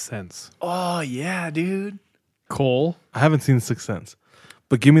Sixth Sense. Oh, yeah, dude. Cole. I haven't seen Sixth Sense,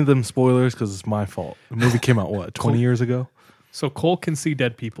 but give me them spoilers because it's my fault. The movie came out, what, 20 years ago? So Cole can see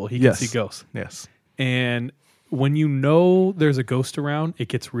dead people. He can Yes. see ghosts. Yes. And when you know there's a ghost around, it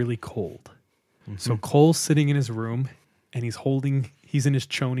gets really cold. So Cole's sitting in his room and he's in his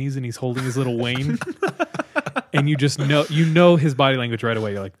chonies and he's holding his little Wayne. And you just know his body language right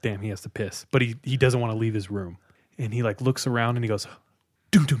away. You're like, damn, he has to piss. But he doesn't want to leave his room. And he like looks around and he goes,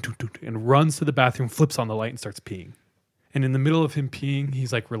 doom, doom, doom, doom, and runs to the bathroom, flips on the light and starts peeing. And in the middle of him peeing,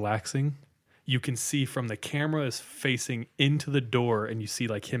 he's like relaxing. You can see from the camera is facing into the door and you see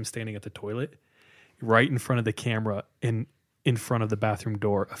like him standing at the toilet. Right in front of the camera and in front of the bathroom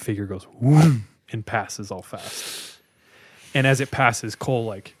door, a figure goes whoom and passes all fast. And as it passes, Cole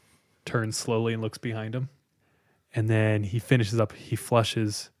like turns slowly and looks behind him. And then he finishes up, he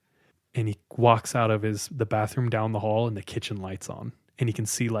flushes, and he walks out of the bathroom down the hall and the kitchen lights on. And you can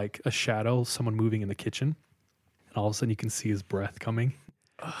see like a shadow, someone moving in the kitchen. And all of a sudden you can see his breath coming.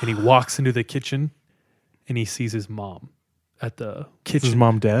 And he walks into the kitchen and he sees his mom at the kitchen. Is his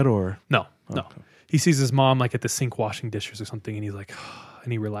mom dead or? No. He sees his mom like at the sink washing dishes or something, and he's like,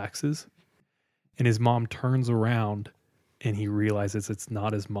 and he relaxes. And his mom turns around and he realizes it's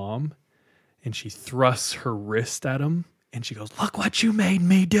not his mom. And she thrusts her wrist at him and she goes, look what you made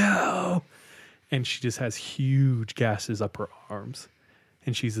me do. And she just has huge gashes up her arms.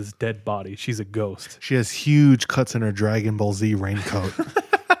 And she's this dead body. She's a ghost. She has huge cuts in her Dragon Ball Z raincoat.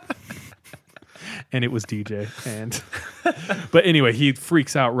 And it was DJ. And But anyway, he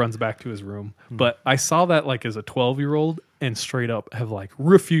freaks out, runs back to his room. But I saw that like as a 12-year-old and straight up have like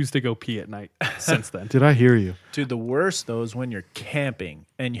refused to go pee at night since then. Did I hear you? Dude, the worst though is when you're camping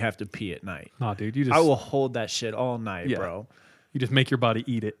and you have to pee at night. Nah, dude, you just I will hold that shit all night, Yeah. bro. you just make your body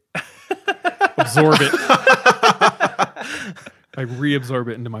eat it, absorb it. I reabsorb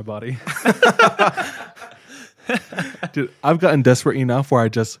it into my body. Dude, I've gotten desperate enough where I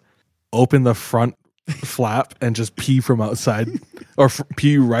just open the front flap and just pee from outside or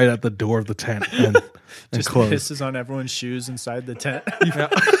pee right at the door of the tent and Just close. pisses on everyone's shoes inside the tent.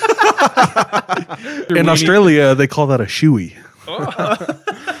 In Australia, they call that a shoey.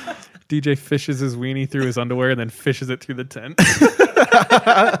 DJ fishes his weenie through his underwear and then fishes it through the tent.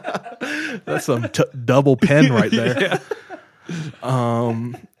 That's some double pen right there.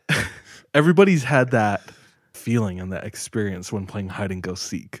 Everybody's had that feeling and that experience when playing hide and go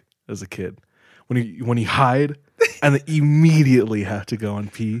seek as a kid. When you hide and then immediately have to go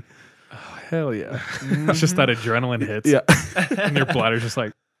and pee. Hell yeah. It's just that adrenaline hits. Yeah. And your bladder's just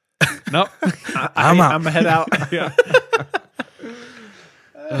like, nope. I'm out. I'm head out. Yeah.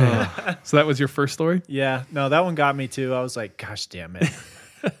 So that was your first story? Yeah, no, that one got me too. I was like, gosh damn it.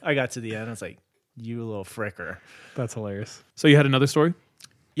 I got to the end. I was like, you little fricker. That's hilarious. So you had another story?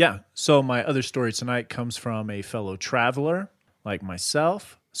 Yeah. So my other story tonight comes from a fellow traveler like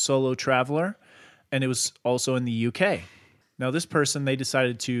myself, solo traveler, and it was also in the UK. Now, this person, they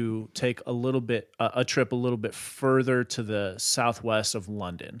decided to take a trip a little bit further to the southwest of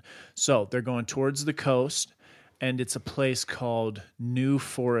London. So they're going towards the coast, and it's a place called New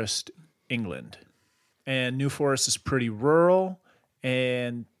Forest, England. And New Forest is pretty rural,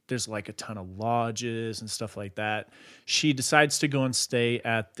 and there's like a ton of lodges and stuff like that. She decides to go and stay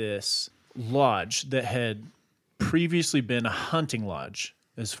at this lodge that had previously been a hunting lodge,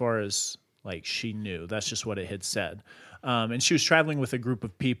 as far as like she knew. That's just what it had said. And she was traveling with a group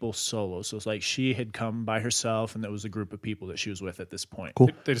of people solo. So it's like she had come by herself, and there was a group of people that she was with at this point. Cool.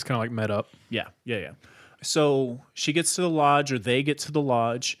 They just kind of like met up. Yeah. So she gets to the lodge, or they get to the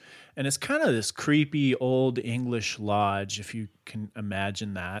lodge, and it's kind of this creepy old English lodge, if you can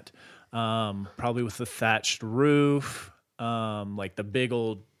imagine that. Probably with a thatched roof, like the big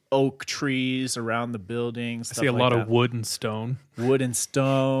old oak trees around the building. I see a lot of wood and stone. Wood and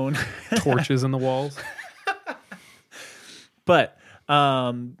stone. Torches in the walls. But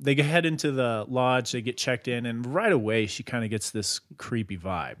they head into the lodge, they get checked in, and right away she kind of gets this creepy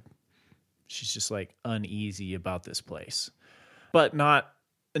vibe. She's just like uneasy about this place, but not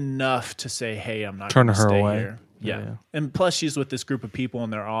enough to say, hey, I'm not Turn going to her stay away. here. Yeah. Yeah. And plus she's with this group of people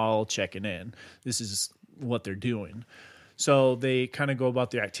and they're all checking in. This is what they're doing. So they kind of go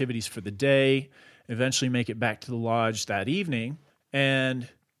about their activities for the day, eventually make it back to the lodge that evening, and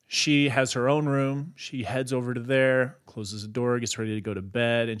she has her own room. She heads over to there, closes the door, gets ready to go to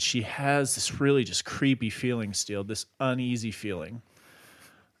bed, and she has this really just creepy feeling still, this uneasy feeling.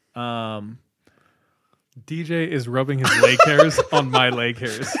 DJ is rubbing his leg hairs on my leg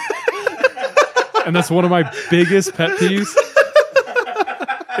hairs. And that's one of my biggest pet peeves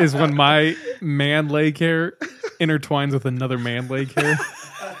is when my man leg hair intertwines with another man leg hair.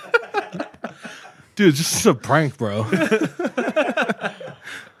 Dude, it's just a prank, bro.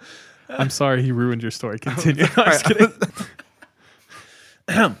 I'm sorry he ruined your story. Continue. I'm just kidding.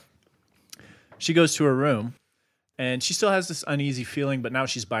 She goes to her room, and she still has this uneasy feeling, but now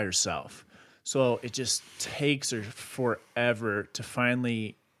she's by herself. So it just takes her forever to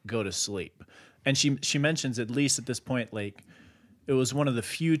finally go to sleep. And she mentions, at least at this point, like it was one of the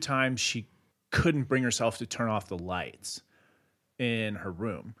few times she couldn't bring herself to turn off the lights in her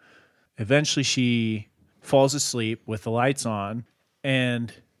room. Eventually she falls asleep with the lights on,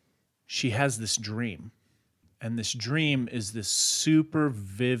 and she has this dream. And this dream is this super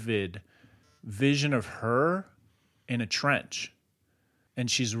vivid vision of her in a trench.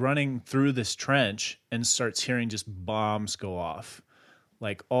 And she's running through this trench and starts hearing just bombs go off,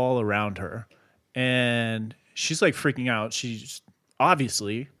 like all around her. And she's like freaking out. She's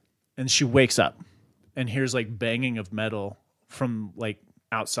obviously, and she wakes up and hears like banging of metal from like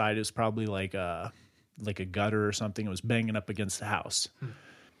outside. It was probably like a gutter or something. It was banging up against the house.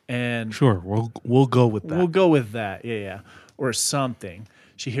 And Sure, we'll go with that. we'll go with that. Yeah. Or something.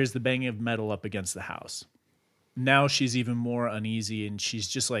 She hears the banging of metal up against the house. Now she's even more uneasy, and she's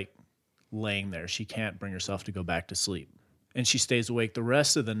just like laying there. She can't bring herself to go back to sleep. And she stays awake the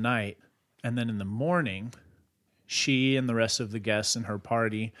rest of the night. And then in the morning, she and the rest of the guests in her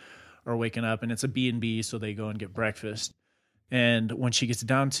party are waking up, and it's a B&B, so they go and get breakfast. And when she gets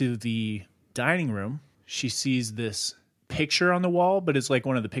down to the dining room, she sees this picture on the wall, but it's like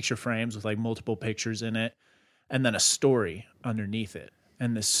one of the picture frames with like multiple pictures in it. and then a story underneath it.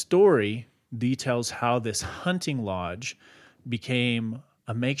 And the story details how this hunting lodge became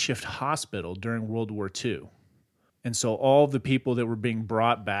a makeshift hospital during World War II. And so all the people that were being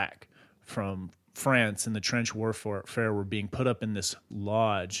brought back from France in the trench warfare were being put up in this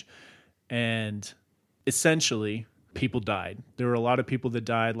lodge. And essentially, people died. There were a lot of people that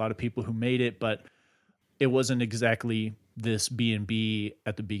died, a lot of people who made it, but it wasn't exactly this B&B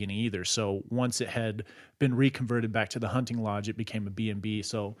at the beginning either. So once it had been reconverted back to the hunting lodge, it became a B&B.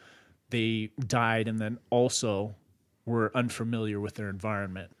 So they died and then also were unfamiliar with their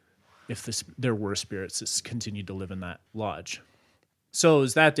environment if there were spirits that continued to live in that lodge. So it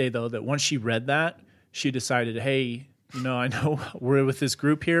was that day, though, that once she read that, she decided, hey, I know we're with this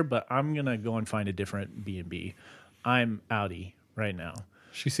group here, but I'm going to go and find a different B&B. I'm outie right now.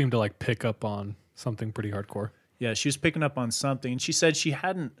 She seemed to like pick up on something pretty hardcore. Yeah, she was picking up on something. And she said she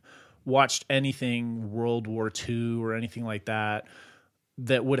hadn't watched anything World War II or anything like that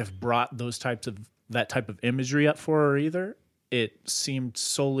would have brought that type of imagery up for her either. It seemed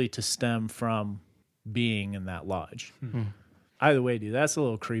solely to stem from being in that lodge. Mm-hmm. Either way, dude, that's a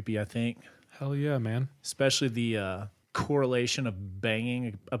little creepy, I think. Hell yeah, man. Especially the correlation of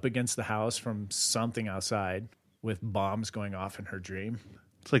banging up against the house from something outside with bombs going off in her dream.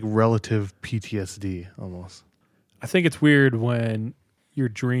 It's like relative PTSD almost. I think it's weird when you're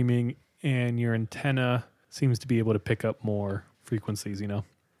dreaming and your antenna seems to be able to pick up more frequencies, Yeah.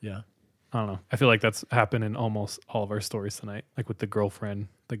 I don't know. I feel like that's happened in almost all of our stories tonight. Like with the girlfriend,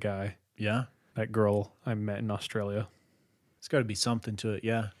 the guy. Yeah. That girl I met in Australia. It's got to be something to it,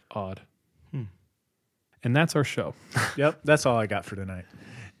 yeah. Odd. And that's our show. Yep, that's all I got for tonight.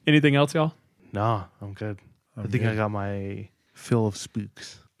 Anything else, y'all? Nah, I'm good. I think I got my fill of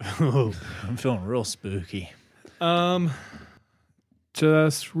spooks. I'm feeling real spooky.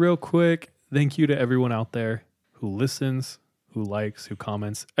 Just real quick, thank you to everyone out there who listens, who likes, who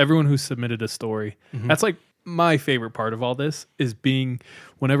comments, everyone who submitted a story. Mm-hmm. That's like my favorite part of all this is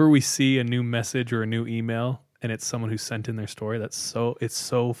whenever we see a new message or a new email and it's someone who sent in their story, it's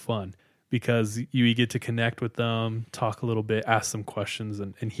so fun because you get to connect with them, talk a little bit, ask them questions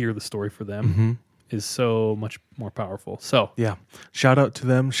and hear the story for them is so much more powerful. So yeah, shout out to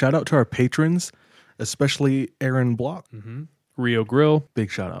them. Shout out to our patrons, especially Aaron Block. Mm-hmm. Rio Grill. Big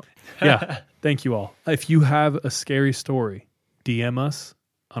shout out. Yeah. Thank you all. If you have a scary story, DM us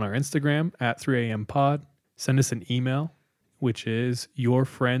on our Instagram at 3am pod. Send us an email, which is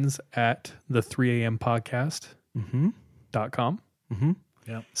yourfriends@the3ampodcast.com. Mm-hmm.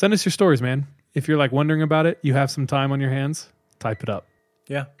 Yeah. Send us your stories, man. If you're like wondering about it, you have some time on your hands, type it up.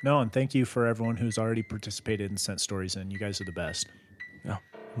 Yeah. No, and thank you for everyone who's already participated and sent stories in. You guys are the best. Yeah.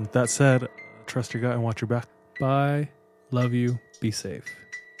 With that said, trust your gut and watch your back. Bye. Love you. Be safe.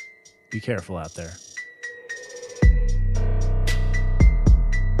 Be careful out there.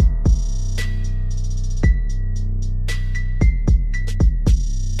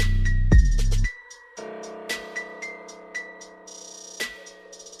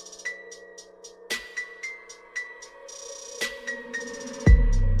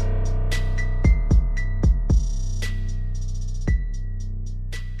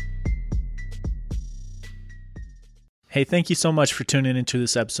 Hey, thank you so much for tuning into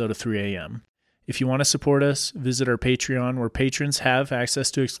this episode of 3AM. If you want to support us, visit our Patreon where patrons have access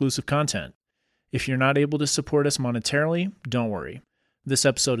to exclusive content. If you're not able to support us monetarily, don't worry. This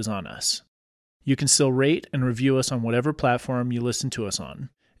episode is on us. You can still rate and review us on whatever platform you listen to us on.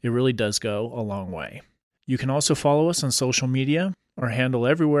 It really does go a long way. You can also follow us on social media. Our handle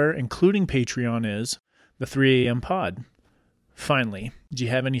everywhere, including Patreon, is the 3AM Pod. Finally, do you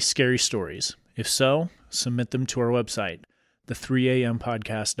have any scary stories? If so, submit them to our website,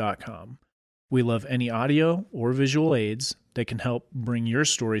 the3ampodcast.com. We love any audio or visual aids that can help bring your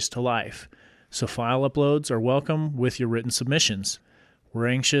stories to life. So file uploads are welcome with your written submissions. We're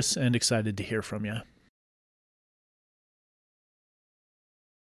anxious and excited to hear from you.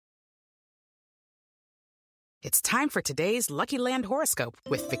 It's time for today's Lucky Land horoscope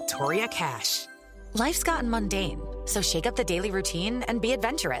with Victoria Cash. Life's gotten mundane, so shake up the daily routine and be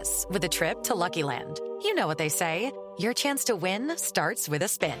adventurous with a trip to Lucky Land. You know what they say, your chance to win starts with a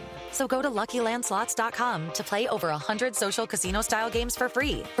spin. So go to LuckyLandSlots.com to play over 100 social casino-style games for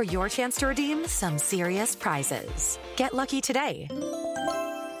free for your chance to redeem some serious prizes. Get lucky today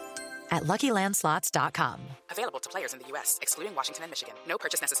at LuckyLandSlots.com. Available to players in the U.S., excluding Washington and Michigan. No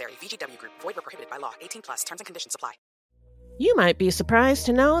purchase necessary. VGW Group. Void where prohibited by law. 18+. Terms and conditions apply. You might be surprised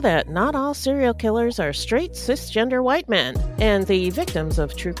to know that not all serial killers are straight cisgender white men, and the victims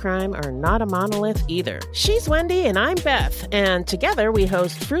of true crime are not a monolith either. She's Wendy and I'm Beth, and together we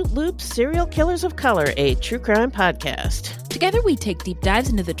host Fruit Loops Serial Killers of Color, a true crime podcast. Together we take deep dives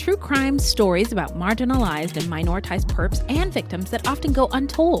into the true crime stories about marginalized and minoritized perps and victims that often go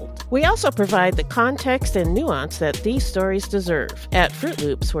untold. We also provide the context and nuance that these stories deserve. At Fruit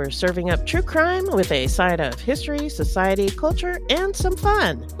Loops, we're serving up true crime with a side of history, society, culture, and some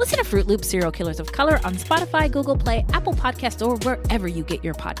fun. Listen to Fruit Loops Serial Killers of Color on Spotify, Google Play, Apple Podcasts, or wherever you get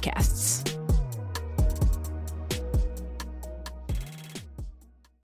your podcasts.